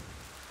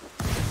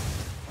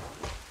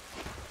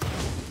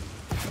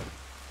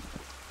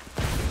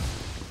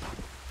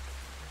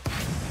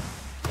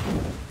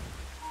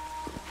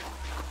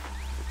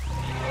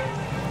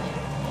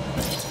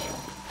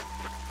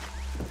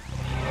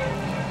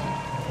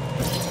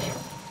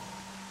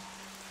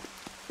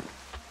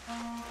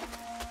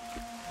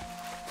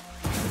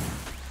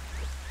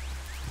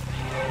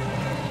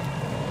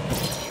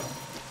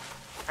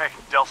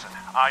 Delsin,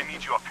 I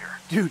need you up here.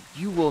 Dude,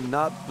 you will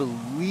not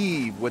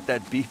believe what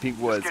that beeping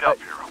was. Just get up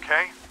here,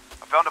 okay?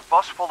 I found a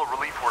bus full of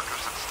relief workers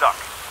that's stuck.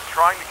 I'm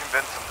trying to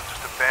convince them to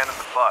just abandon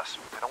the bus.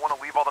 They don't want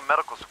to leave all the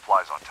medical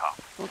supplies on top.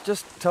 Well,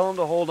 just tell them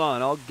to hold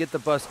on. I'll get the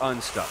bus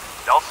unstuck.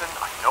 Delsin,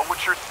 I know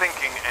what you're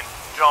thinking, and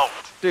don't.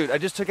 Dude, I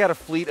just took out a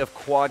fleet of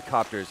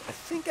quadcopters. I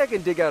think I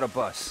can dig out a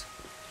bus.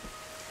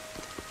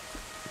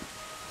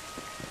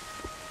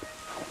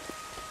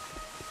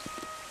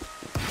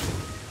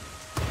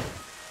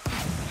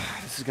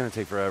 This is gonna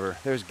take forever.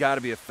 There's gotta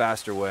be a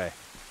faster way.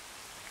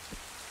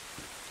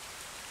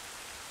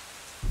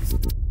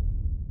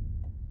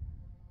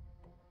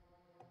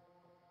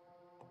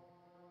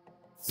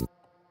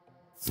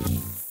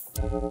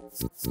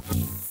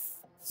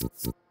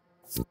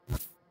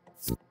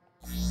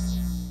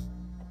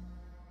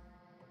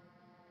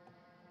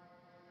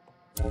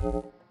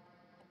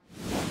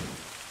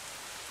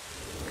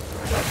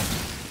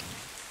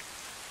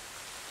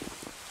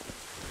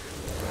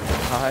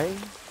 I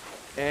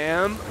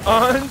am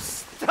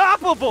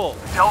unstoppable!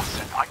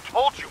 Delsin, I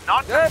told you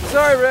not to—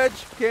 Sorry, Reg.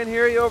 Can't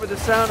hear you over the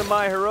sound of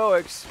my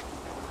heroics.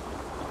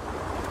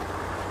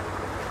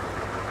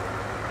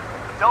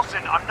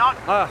 Delsin, I'm not—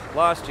 Ah,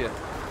 lost you.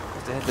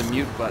 Must have hit the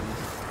mute button.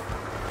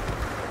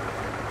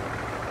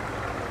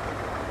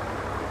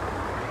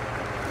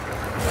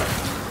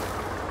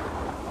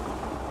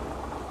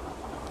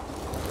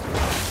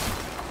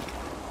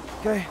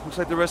 Okay, looks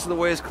like the rest of the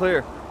way is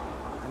clear.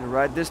 I'm gonna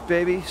ride this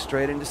baby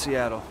straight into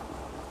Seattle.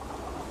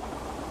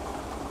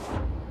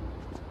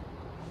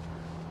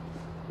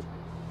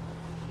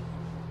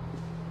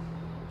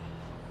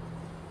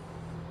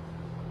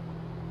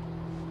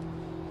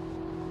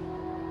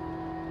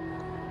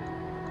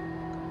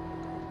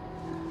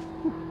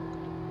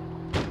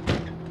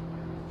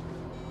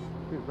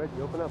 Dude,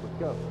 Reggie, open up. Let's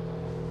go.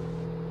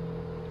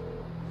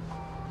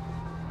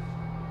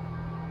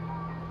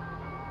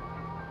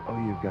 Oh,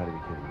 you've got to be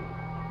kidding me.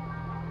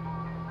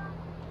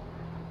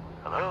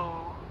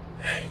 Hello?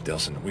 Hey,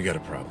 Delsin, we got a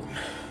problem.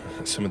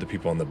 Some of the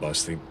people on the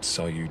bus, they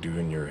saw you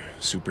doing your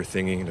super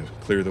thingy to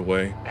clear the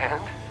way.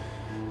 And?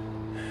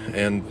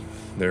 And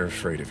they're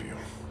afraid of you.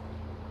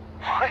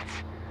 What?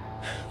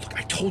 Look,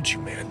 I told you,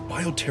 man.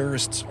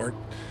 Bioterrorists aren't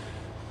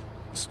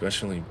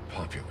especially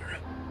popular.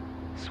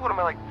 So what, am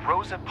I like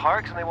Rosa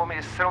Parks and they want me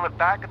to sit on the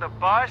back of the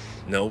bus?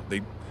 No,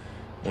 they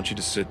want you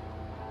to sit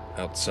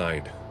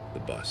outside the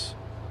bus.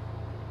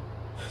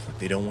 Look,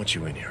 they don't want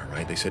you in here,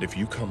 right? They said if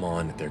you come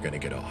on, they're gonna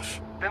get off.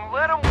 Then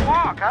let them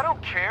walk. I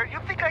don't care. You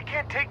think I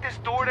can't take this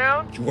door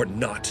down? You are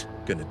not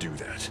gonna do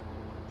that.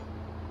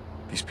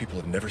 These people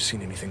have never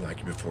seen anything like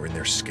you before, and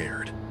they're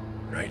scared,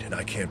 right? And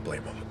I can't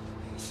blame them.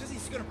 He says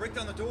he's gonna break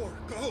down the door.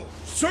 Go!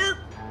 Sir,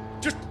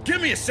 just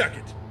give me a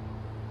second.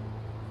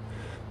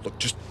 Look,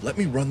 just let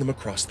me run them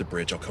across the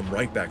bridge. I'll come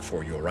right back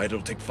for you, all right?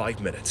 It'll take 5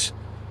 minutes.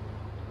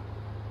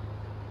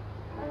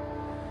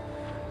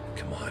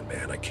 Come on,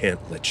 man. I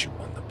can't let you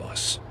on the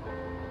bus.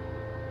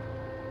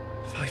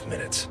 5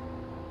 minutes.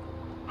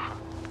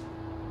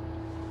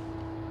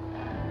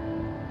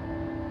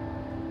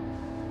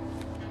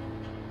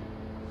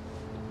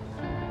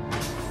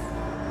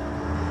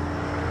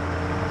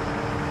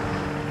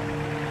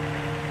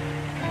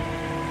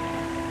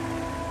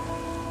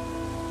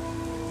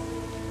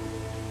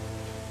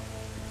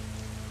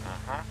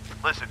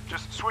 Listen,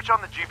 just switch on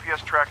the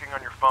GPS tracking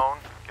on your phone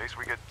in case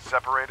we get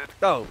separated.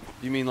 Oh,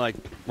 you mean like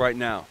right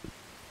now?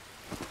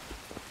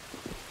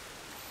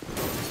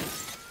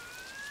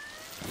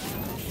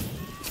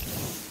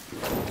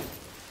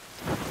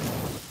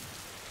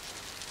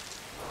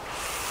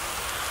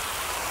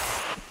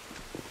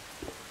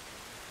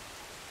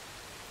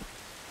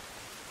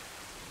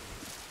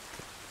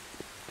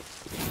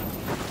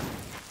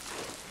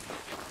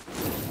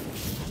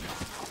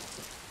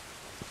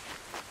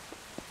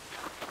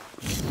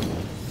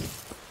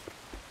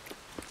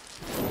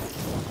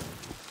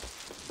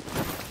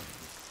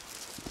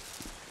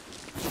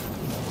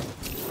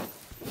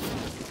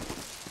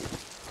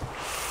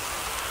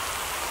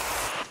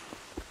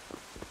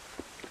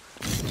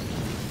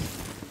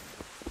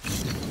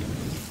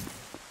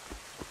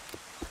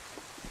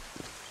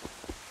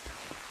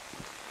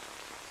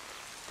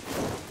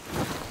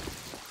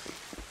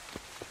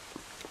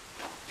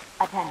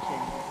 Attention.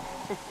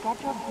 The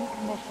scheduled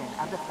decommission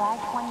of the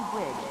 520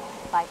 bridge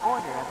by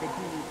order of the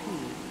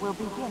DUP will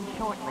begin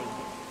shortly.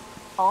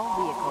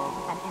 All vehicles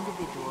and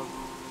individuals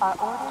are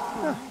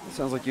ordered to... That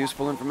sounds like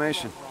useful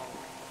information.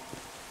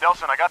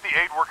 Delsin, I got the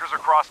aid workers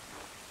across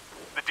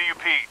the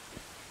DUP.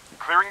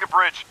 Clearing the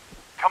bridge.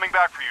 Coming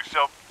back for you,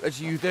 so...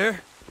 Reggie, you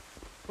there?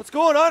 What's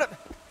going on?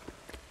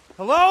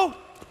 Hello?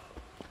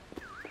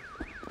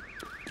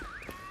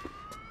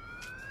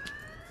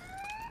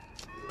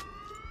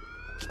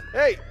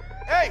 Hey!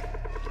 Hey!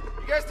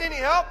 You guys need any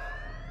help?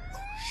 Oh,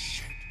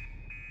 shit.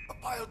 A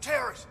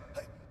bioterrorist.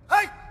 Hey!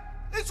 Hey!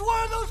 It's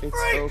one of those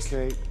freaks! It's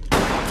okay.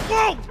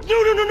 Whoa!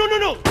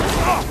 No!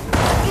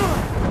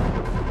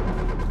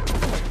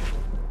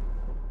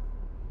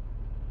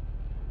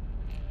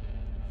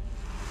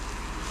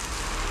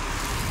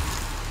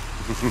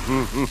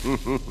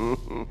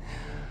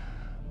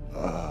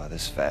 Oh,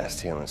 this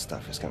fast healing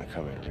stuff is gonna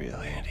come in real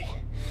handy.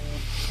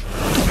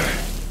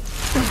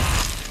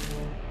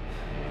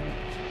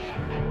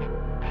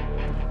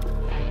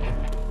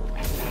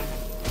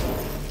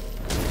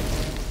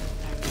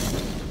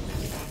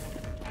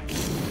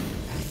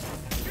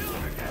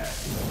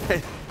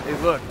 Hey,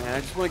 look, man,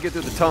 I just want to get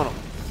through the tunnel.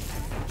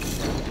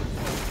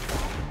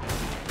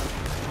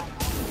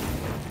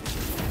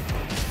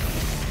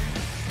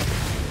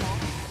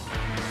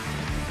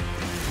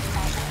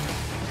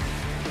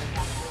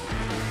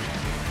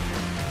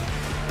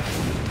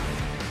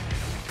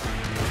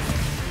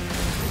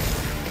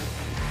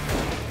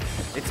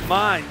 It's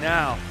mine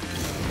now.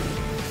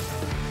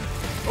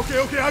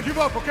 Okay, I give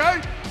up,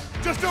 okay?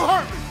 Just don't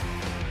hurt me.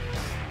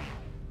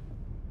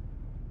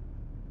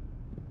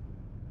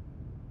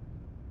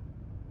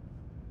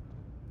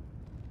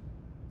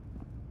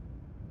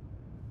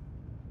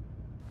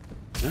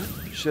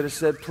 Should have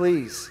said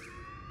please.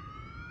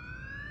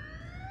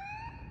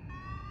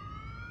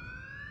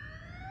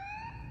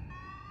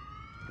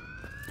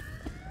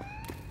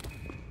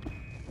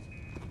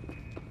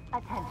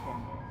 Attention.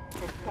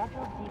 The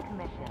scheduled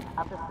decommission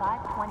of the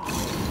 520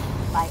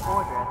 bridge by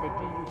order of the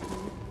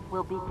DUP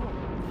will begin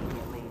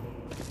immediately.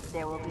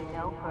 There will be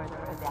no further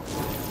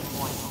evacuation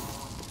warning.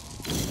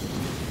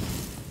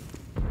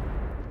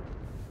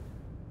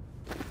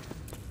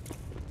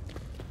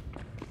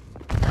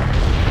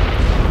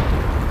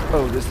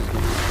 Oh, this is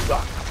gonna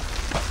suck.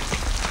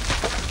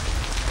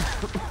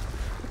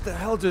 What the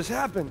hell just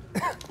happened?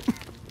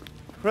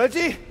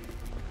 Reggie?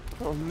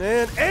 Oh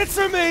man,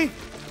 answer me!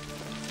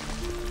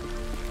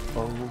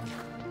 Oh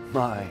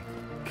my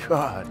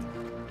God.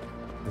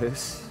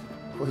 This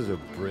was a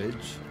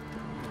bridge?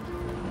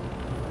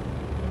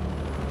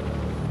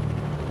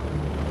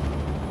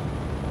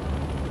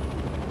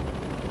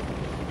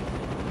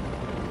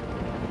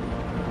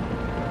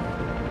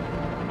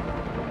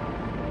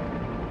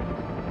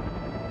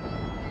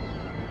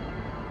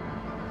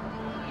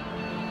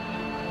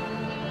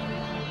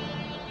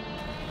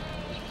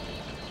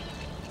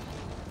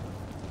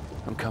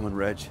 I'm coming,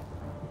 Reg.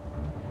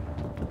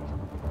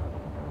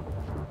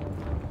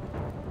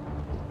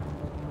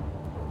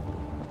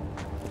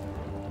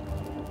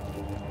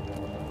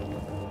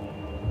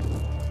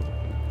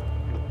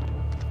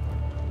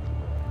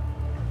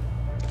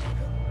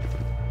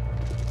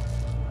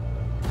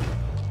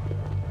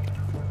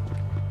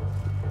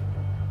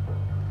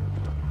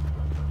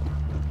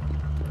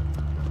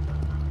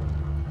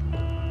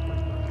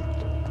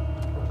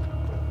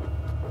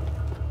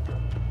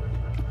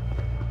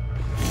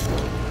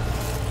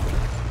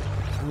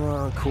 Come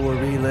on, core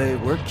relay,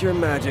 work your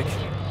magic.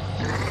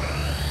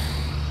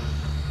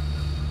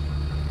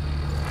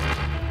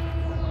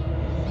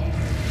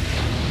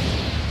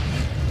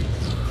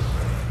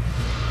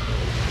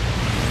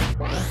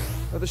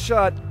 Another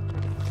shot.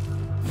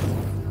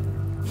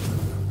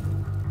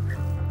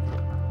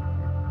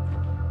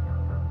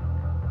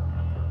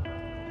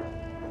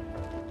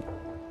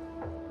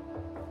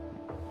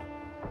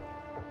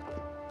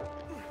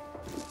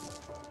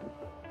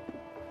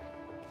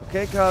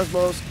 Okay,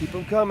 Cosmos, keep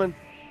them coming.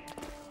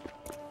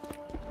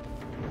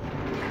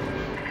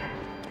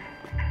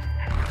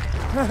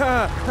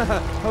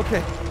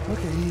 okay,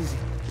 easy.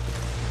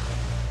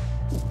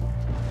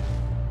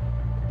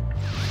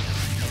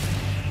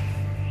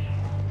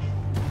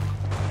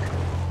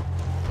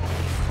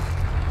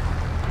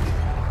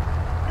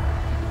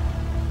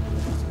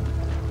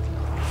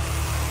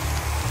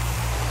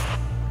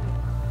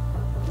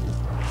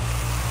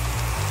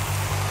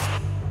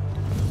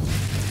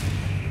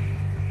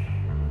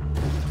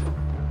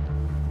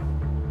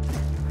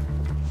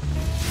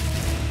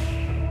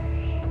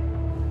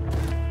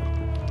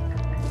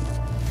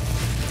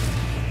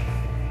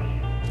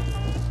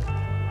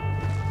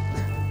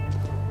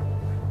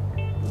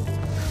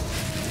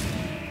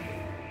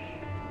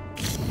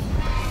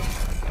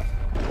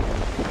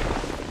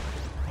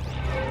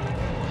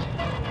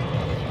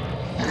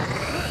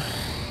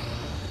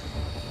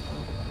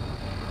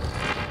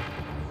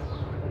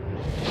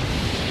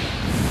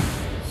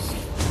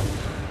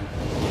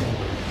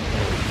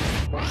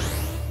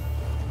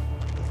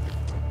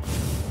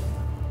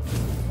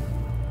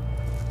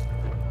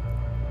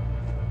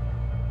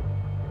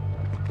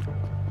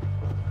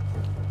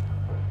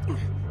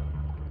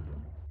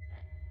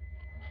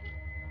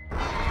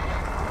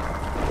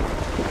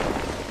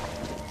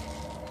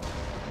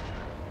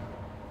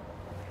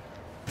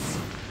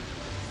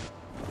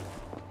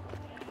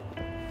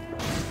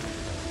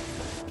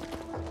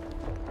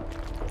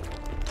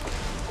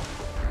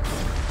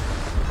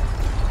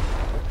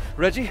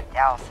 Reggie?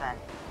 Nelson,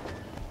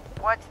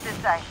 what's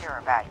this I hear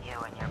about you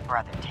and your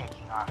brother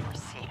taking off for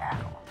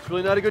Seattle? It's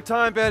really not a good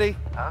time, Betty.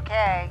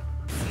 Okay,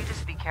 you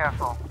just be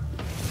careful.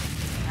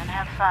 And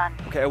have fun.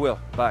 Okay, I will.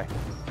 Bye.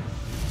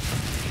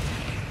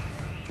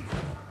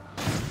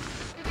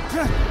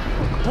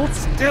 Hold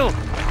still!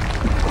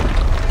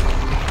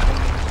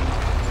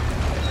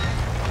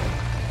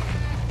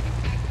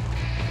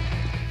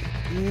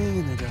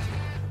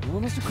 We're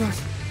almost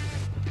across.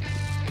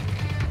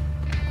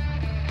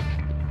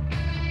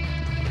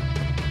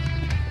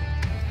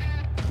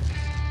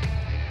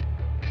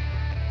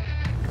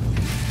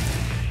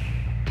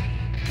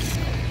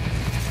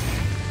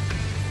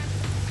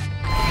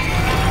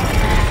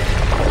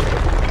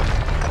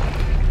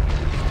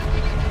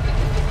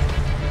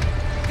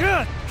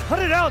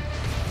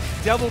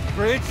 double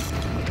bridge?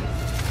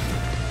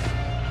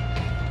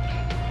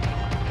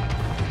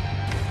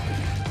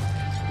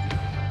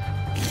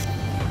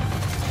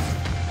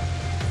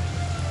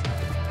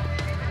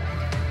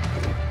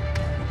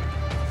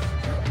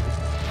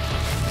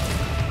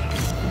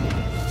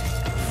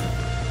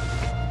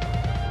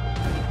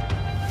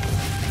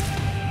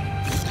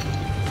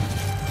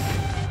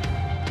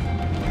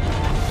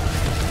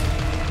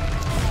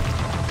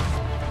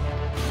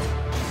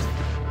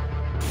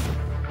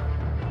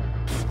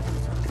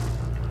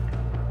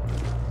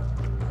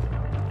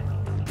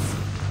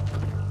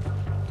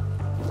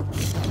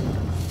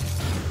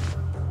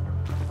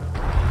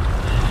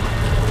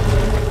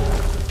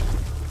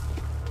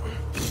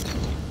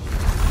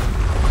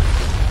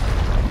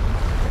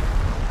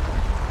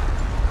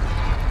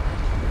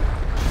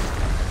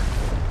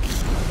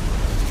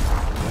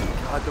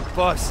 The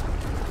bus.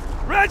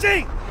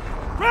 Reggie!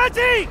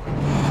 Reggie!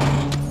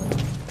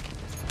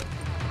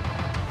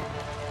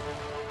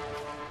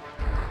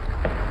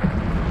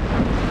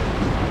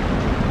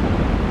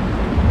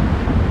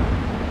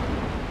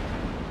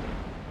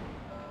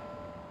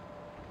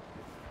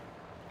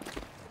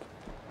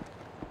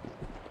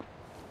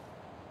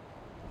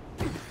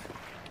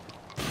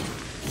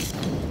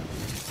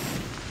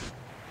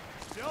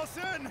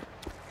 Delsin!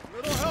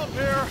 Little help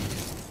here.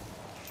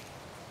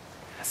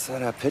 That's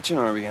that pitching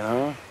arm again,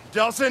 huh?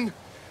 Delsin!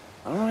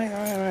 All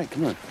right,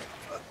 come on.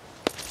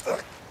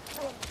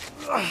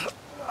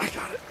 I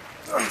got it.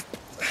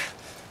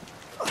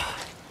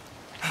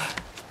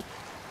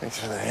 Thanks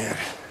for the hand.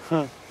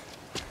 Huh.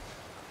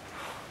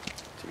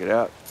 Check it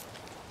out.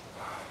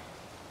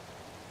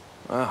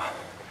 Wow.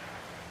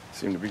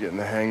 Seem to be getting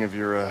the hang of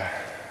your,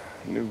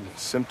 new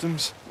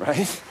symptoms.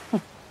 Right?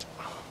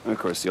 And of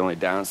course, the only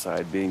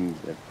downside being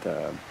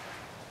that,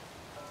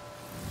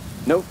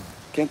 nope.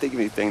 Can't think of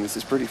anything. This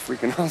is pretty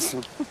freaking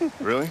awesome.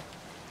 Really?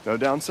 No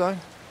downside?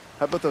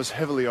 How about those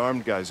heavily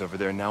armed guys over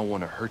there now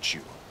want to hurt you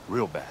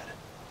real bad?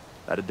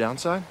 That a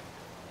downside?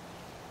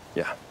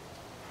 Yeah.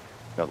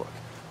 Now look,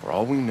 for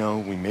all we know,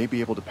 we may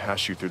be able to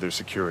pass you through their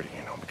security,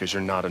 because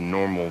you're not a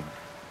normal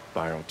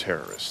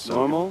bioterrorist. So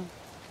Normal?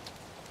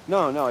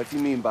 No, if you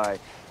mean by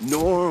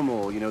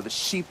normal, the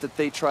sheep that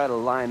they try to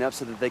line up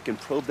so that they can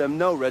probe them.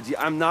 No, Reggie,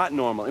 I'm not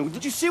normal. And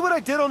did you see what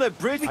I did on that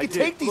bridge? We can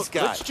take these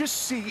guys. Let's just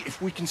see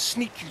if we can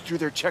sneak you through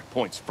their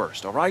checkpoints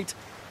first, all right?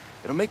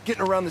 It'll make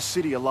getting around the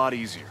city a lot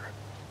easier.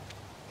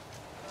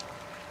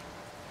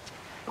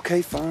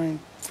 Okay, fine.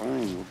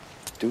 We'll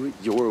do it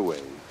your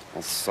way.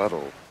 I'll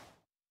settle.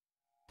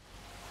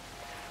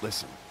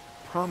 Listen,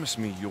 promise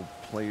me you'll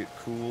play it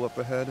cool up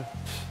ahead.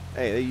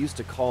 Hey, they used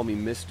to call me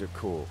Mr.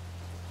 Cool.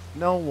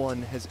 No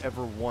one has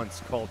ever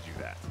once called you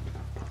that.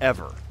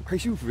 Ever. Are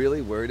you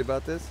really worried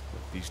about this?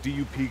 These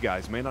DUP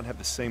guys may not have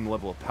the same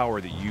level of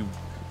power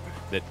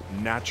that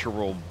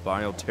natural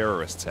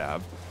bioterrorists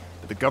have,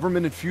 but the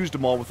government infused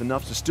them all with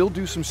enough to still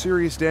do some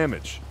serious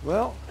damage.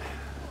 Well,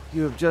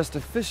 you have just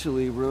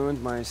officially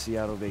ruined my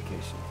Seattle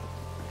vacation.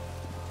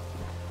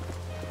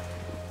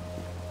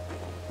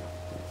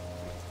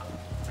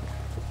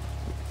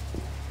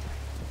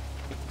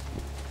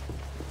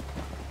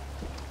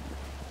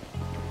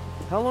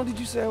 How long did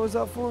you say I was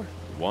out for?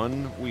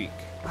 1 week.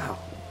 Wow.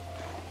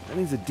 That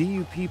means the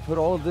DUP put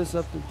all of this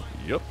up to...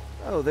 Yep.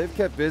 Oh, they've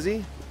kept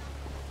busy.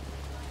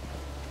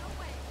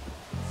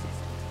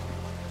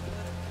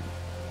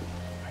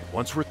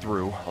 Once we're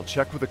through, I'll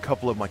check with a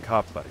couple of my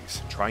cop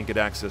buddies, try and get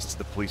access to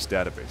the police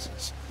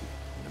databases.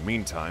 In the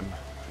meantime,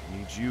 I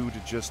need you to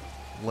just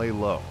lay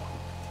low.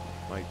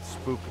 Might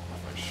spook them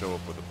if I show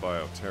up with a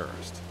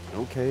bioterrorist.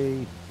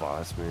 Okay,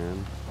 boss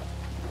man.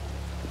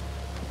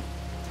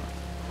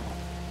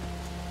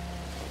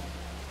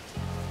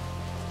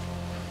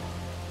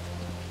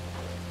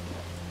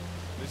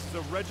 This is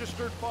a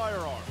registered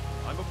firearm.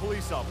 I'm a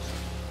police officer.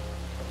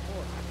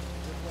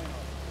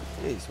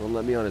 Jeez, won't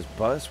let me on his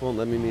bus, won't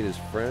let me meet his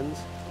friends.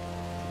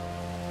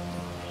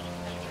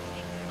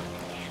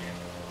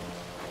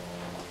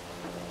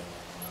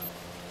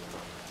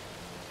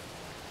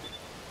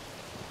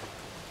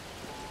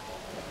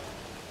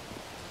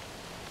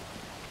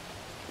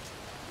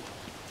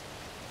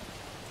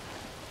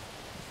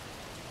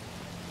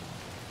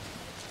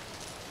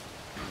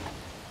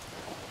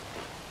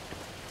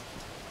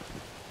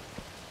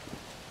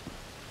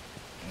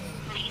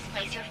 Please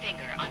place your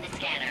finger on the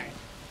scanner.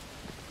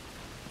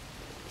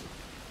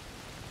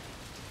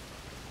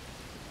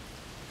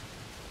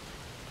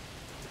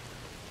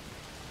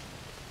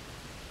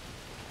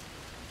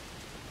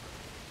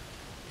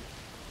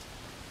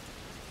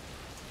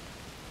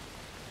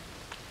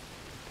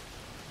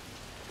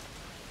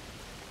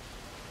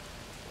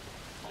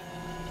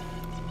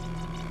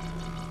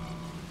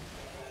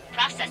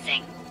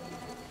 Processing.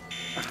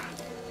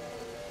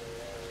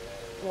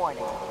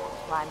 Warning.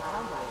 Prime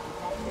conduit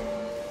detected.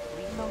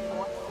 Lethal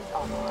force is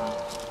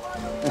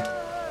authorized.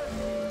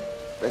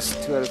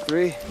 Best 2 out of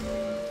 3.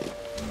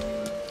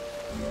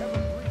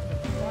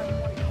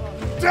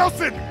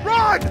 Delsin,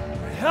 run!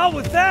 Hell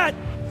with that!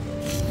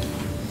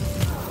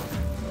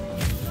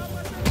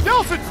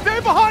 Nelson, stay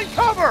behind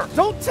cover!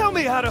 Don't tell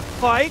me how to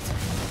fight!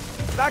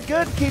 Not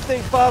good to keep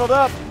things bottled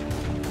up.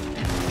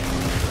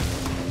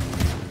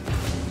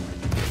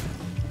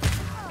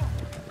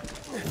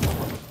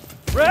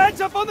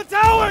 Reg, up on the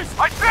towers!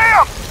 I see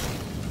him!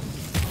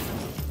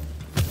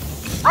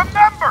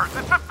 Remember,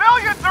 the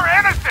civilians are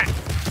innocent!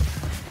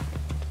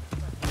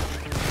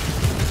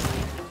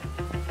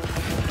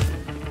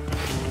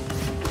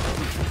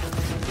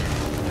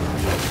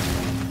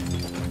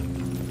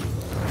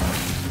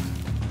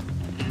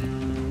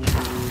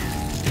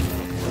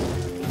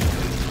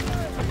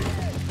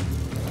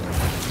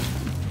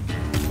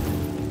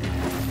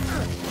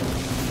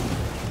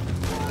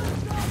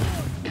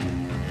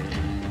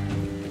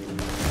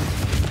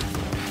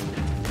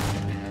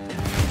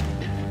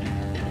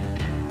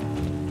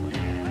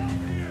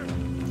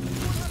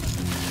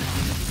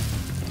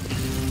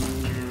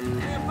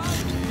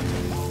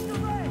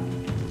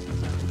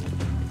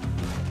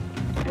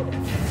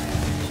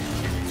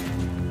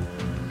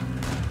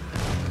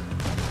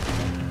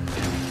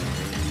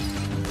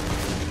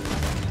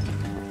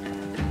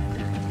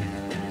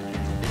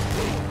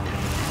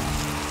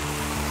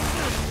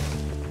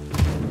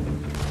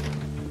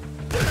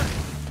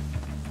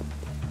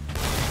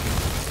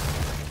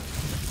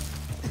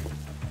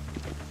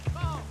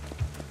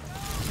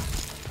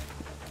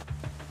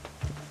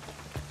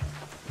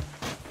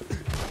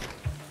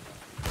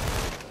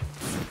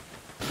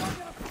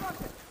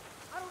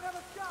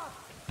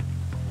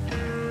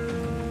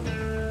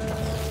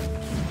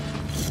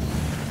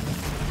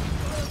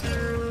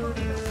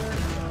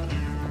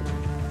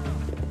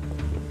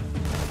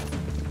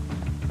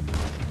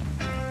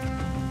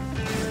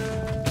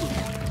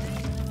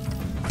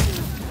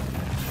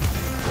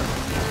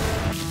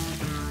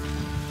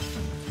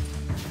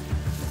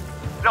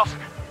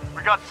 Nelson,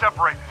 we got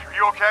separated. Are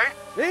you okay?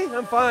 Me?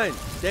 I'm fine.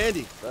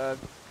 Dandy.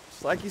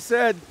 Just like you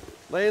said,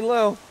 laying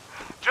low.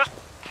 Just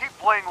keep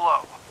laying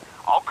low.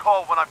 I'll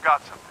call when I've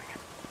got something.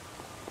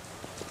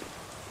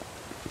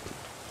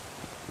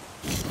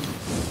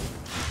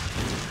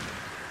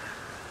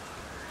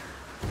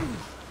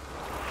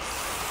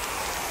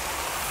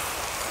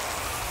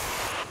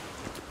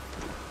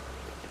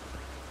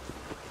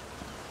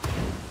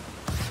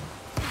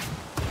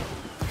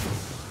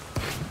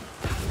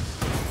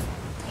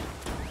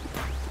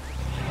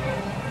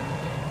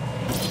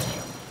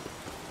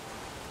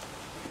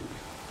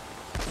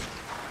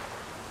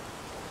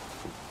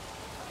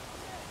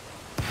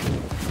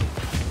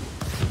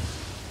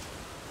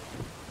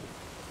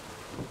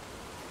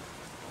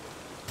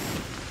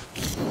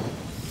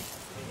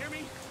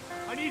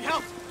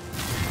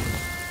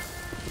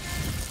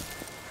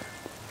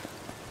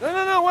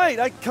 No, wait,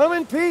 I come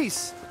in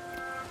peace.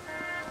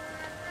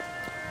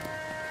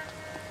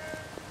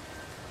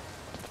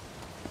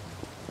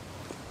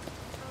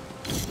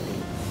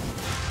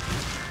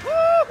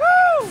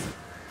 Woo-hoo!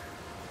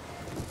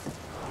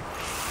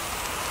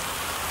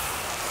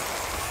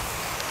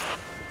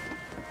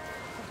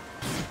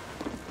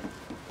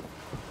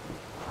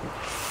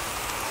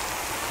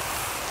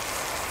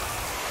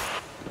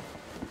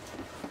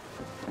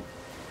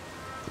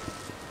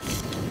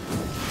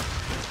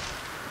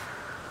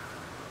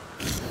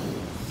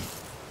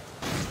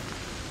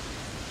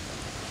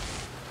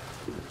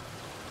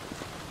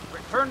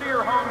 Return to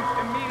your homes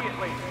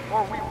immediately,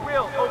 or we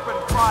will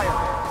open fire.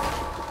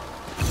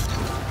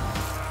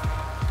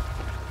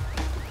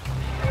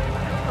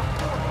 Use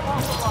the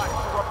force authorized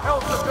to repel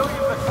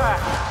civilians'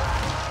 attacks.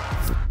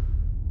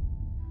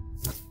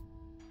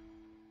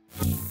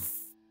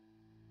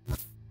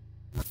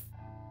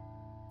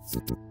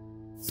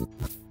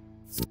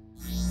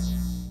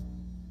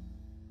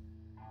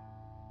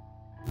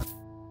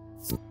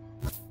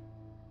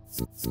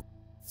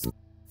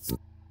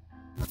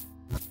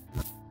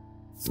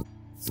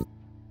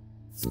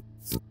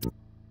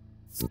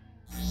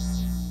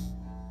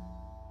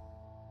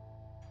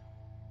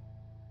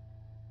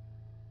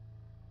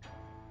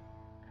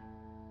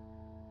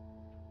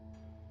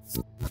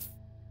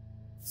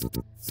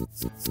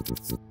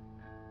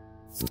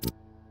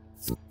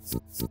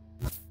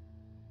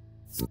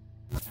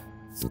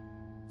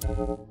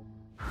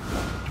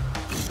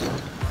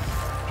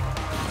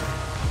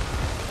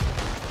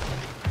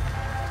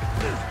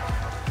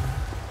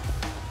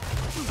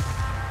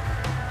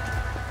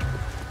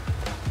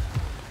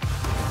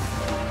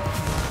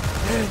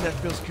 Man, that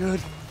feels good.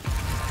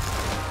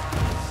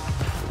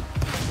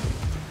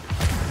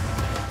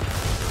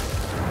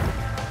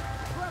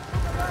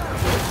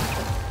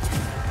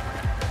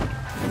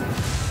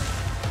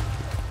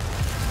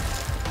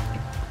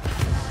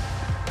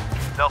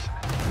 Nelson,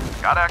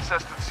 got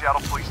access to the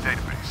Seattle Police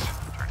database.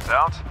 Turns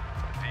out,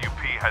 the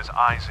DUP has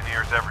eyes and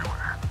ears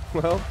everywhere.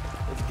 Well,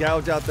 let's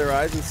gouge out their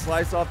eyes and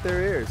slice off their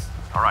ears.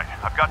 All right,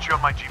 I've got you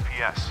on my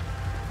GPS.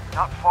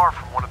 Not far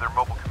from one of their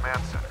mobile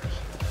command centers.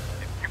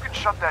 If you can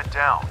shut that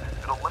down,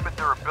 it'll limit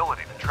their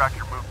ability to track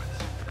your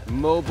movements.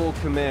 Mobile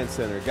command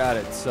center, got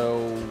it. So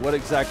what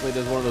exactly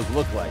does one of those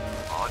look like?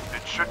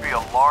 It should be a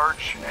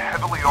large,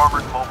 heavily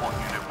armored mobile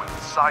unit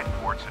with side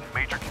ports and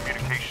major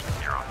communications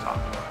gear on top.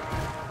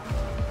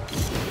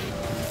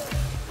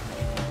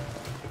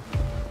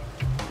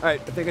 All right,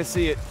 I think I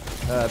see it.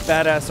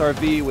 Badass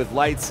RV with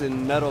lights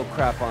and metal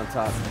crap on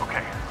top.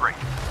 Okay, great.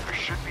 There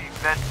should be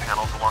vent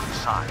panels along the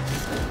sides.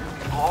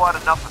 If you blow out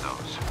enough of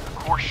those, the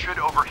core should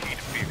overheat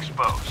and be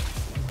exposed.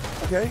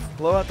 Okay,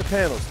 blow out the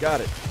panels. Got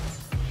it.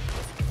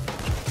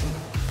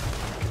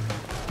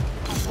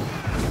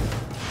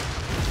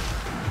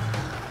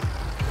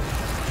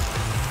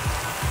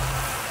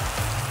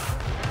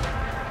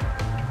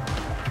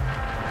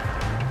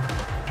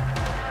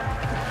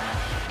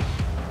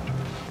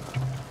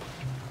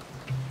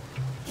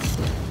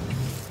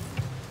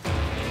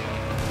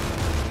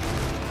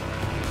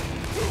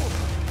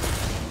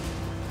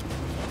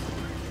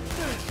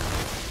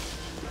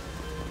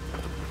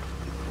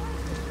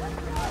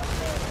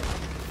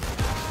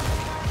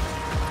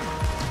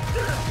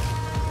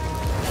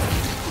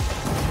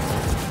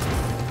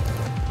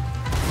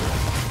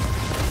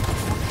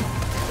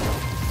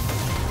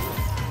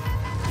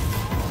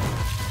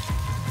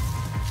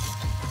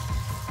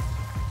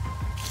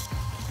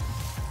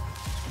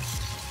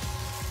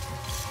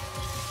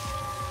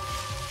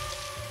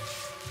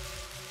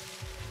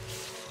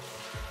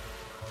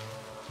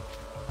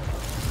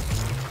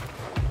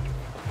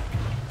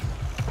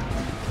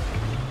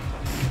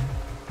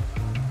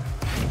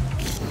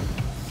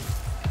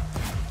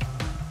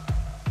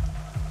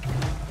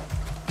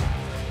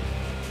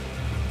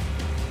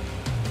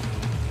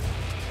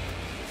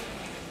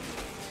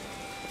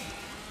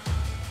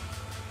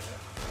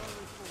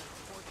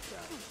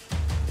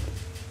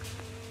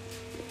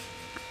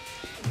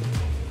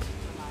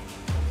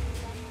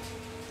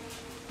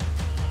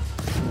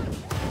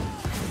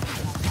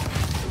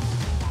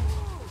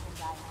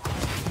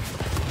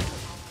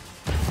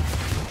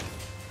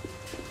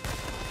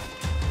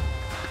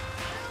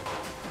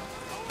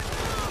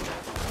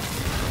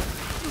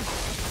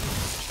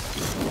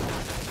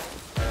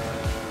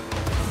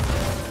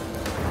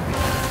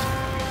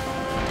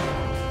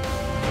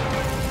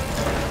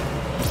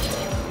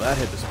 That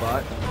hit the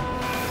spot.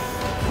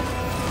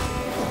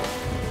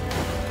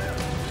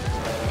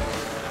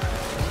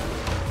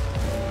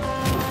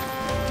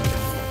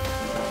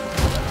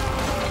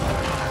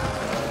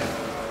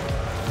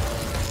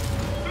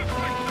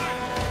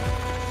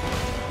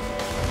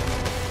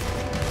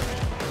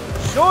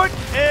 Short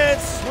and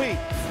sweet.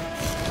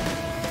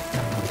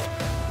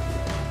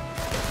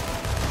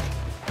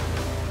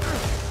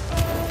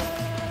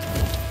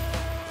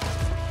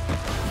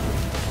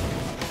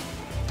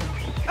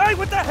 Hey,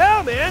 what the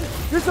hell, man?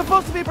 You're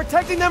supposed to be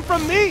protecting them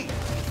from me!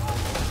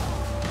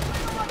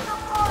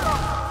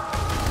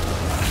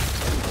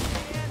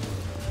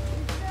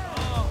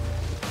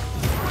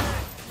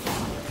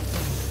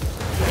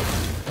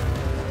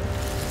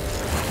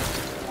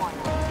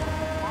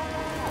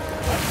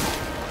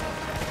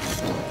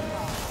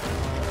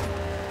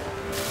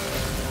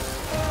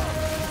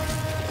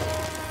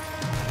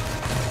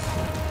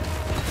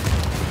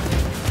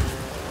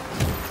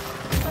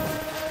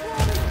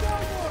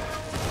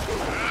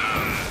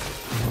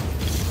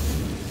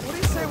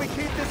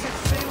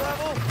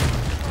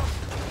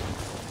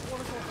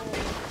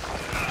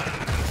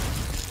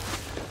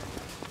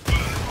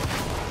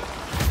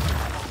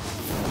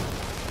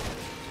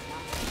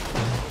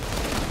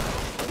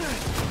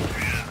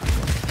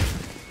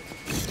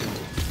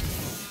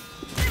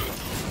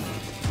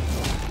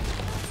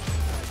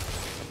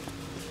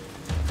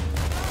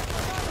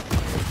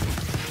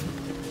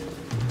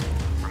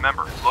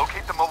 Remember,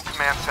 locate the mobile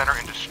command center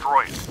and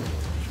destroy it.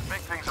 Should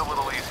make things a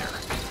little easier.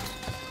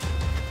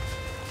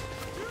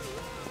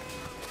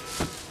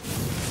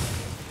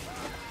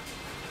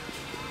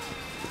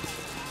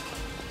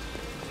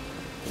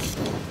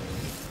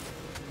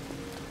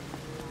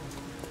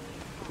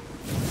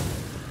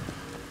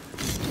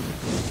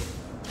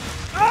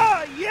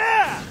 Ah,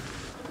 yeah!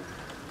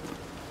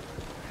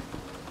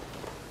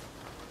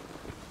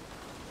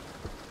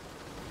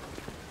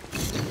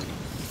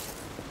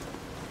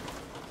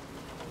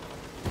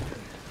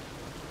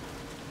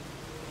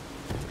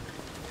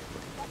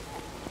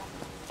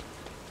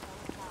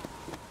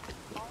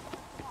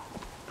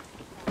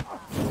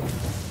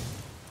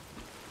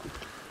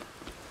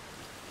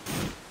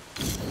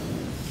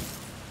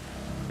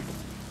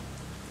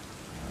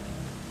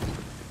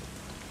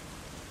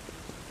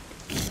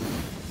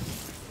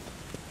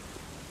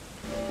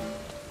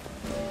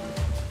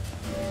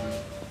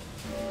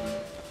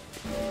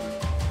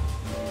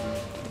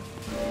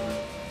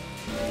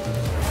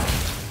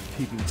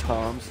 Peeping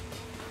Toms.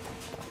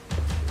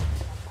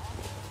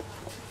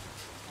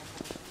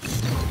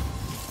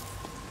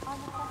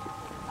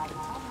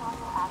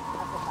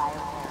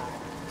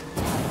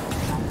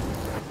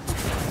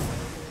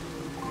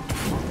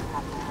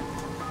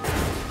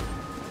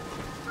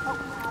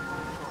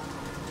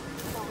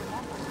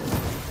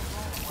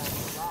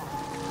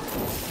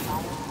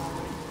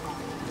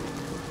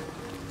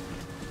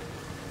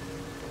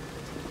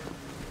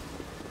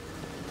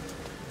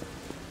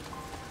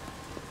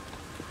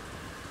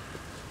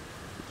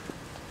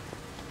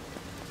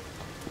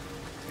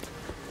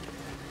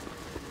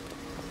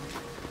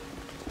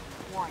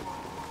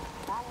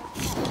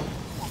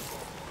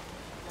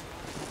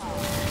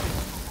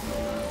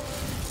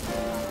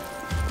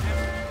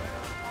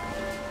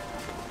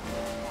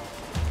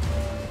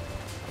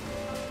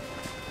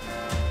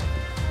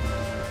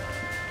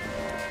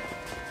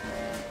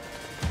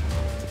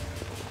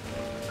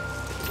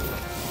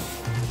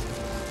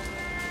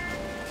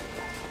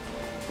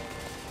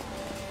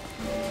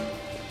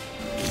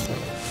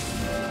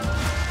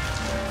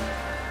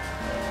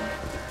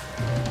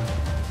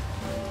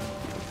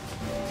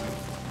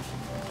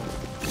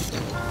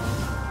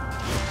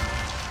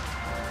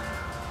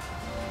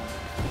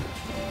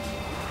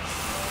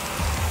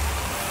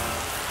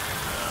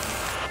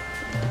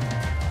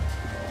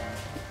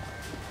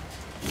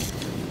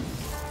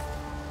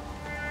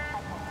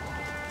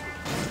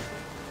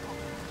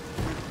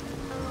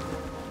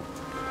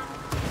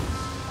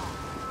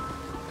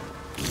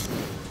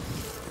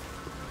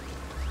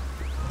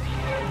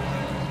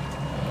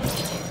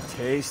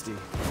 Tasty.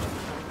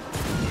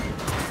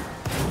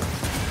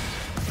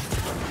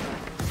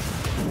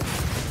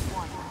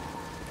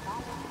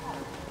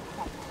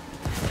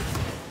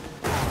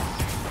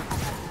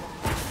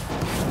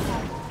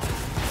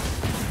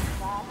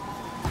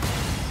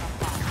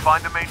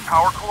 Find the main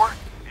power core?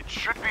 It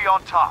should be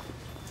on top.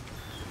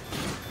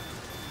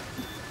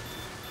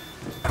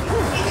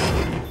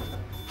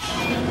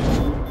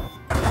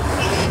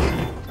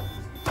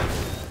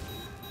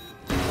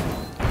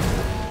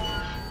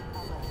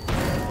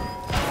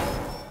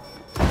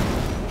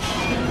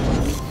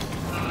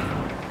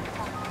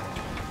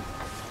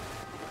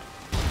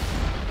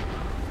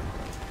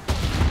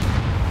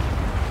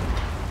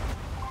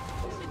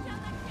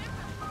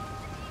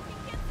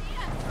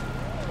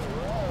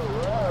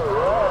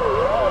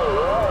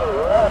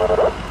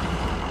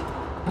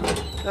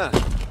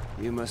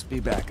 You must be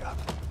back up.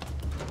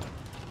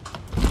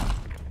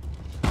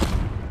 I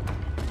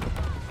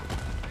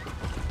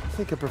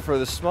think I prefer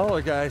the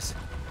smaller guys.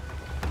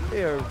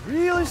 They are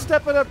really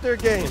stepping up their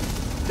game.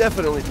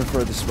 Definitely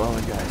prefer the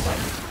smaller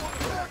guys.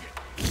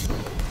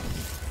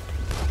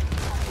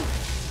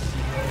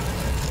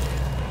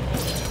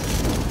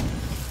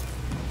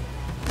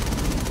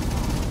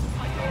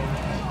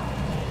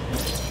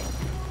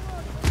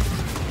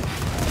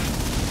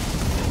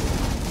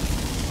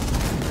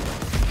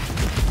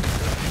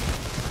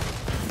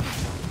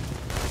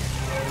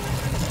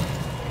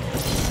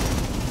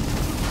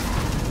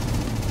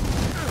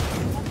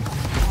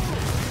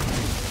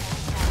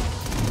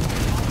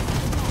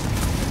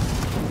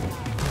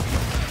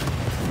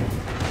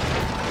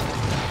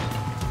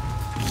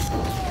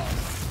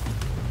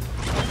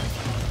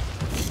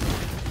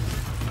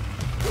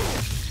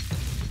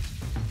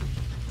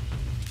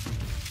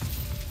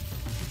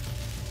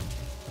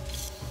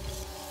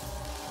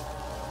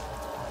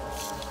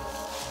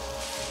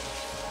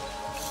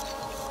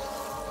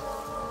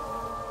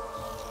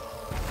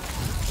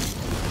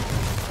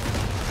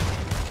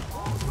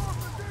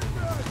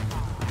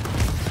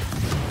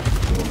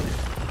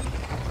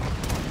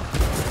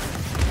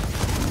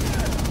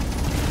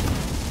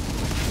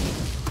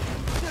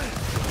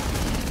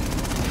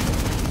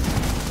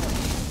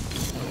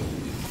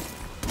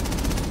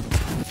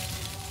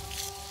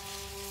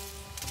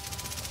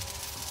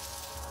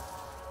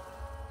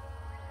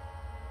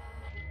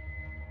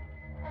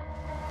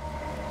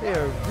 They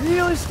are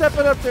really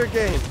stepping up their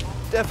game.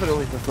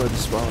 Definitely prefer the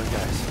smaller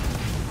guys.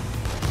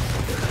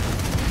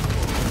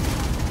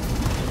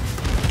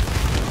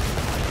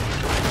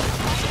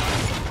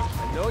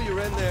 I know you're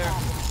in there.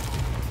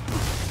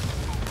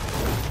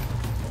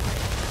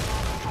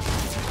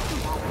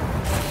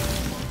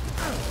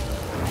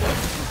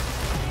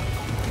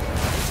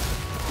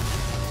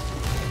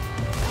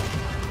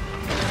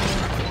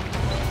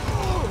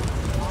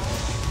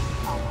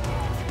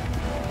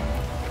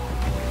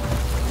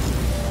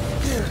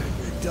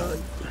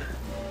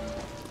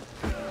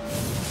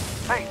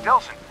 Hey,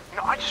 Delsin,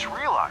 I just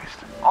realized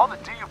all the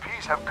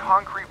DUPs have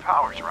concrete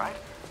powers, right?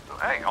 So,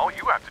 hey, all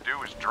you have to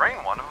do is drain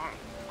one of them,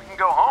 we can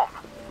go home.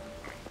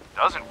 I mean, if it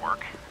doesn't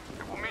work,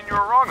 it will mean you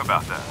were wrong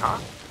about that, huh?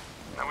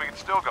 Then we can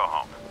still go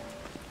home.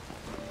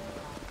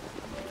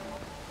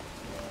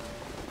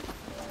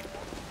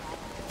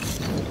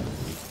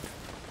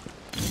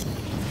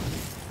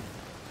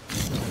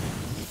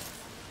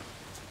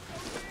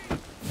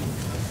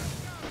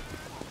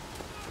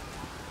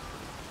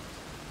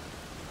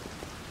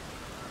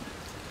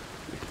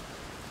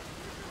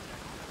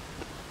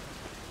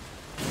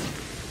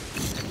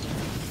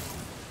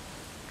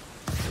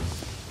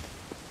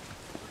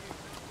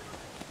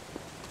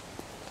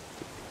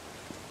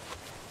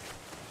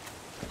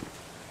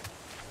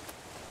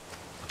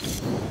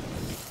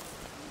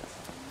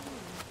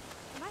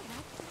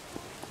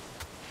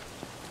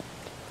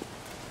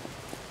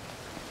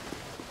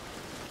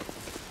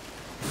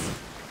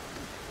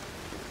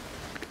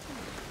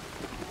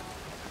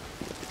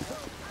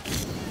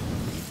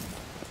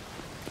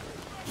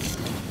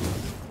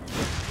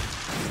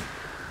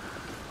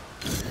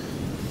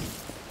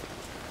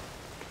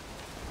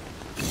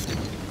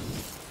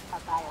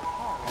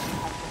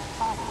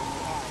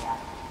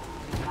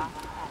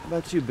 How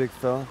about you, big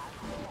fella?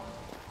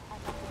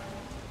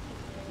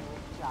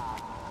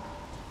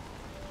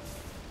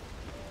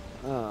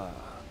 Oh,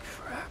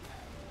 crap.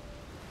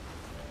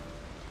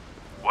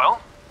 Well,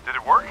 did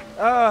it work?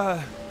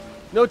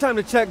 No time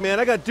to check, man.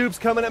 I got dupes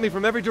coming at me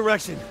from every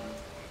direction.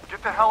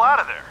 Get the hell out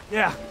of there.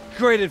 Yeah,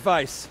 great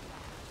advice.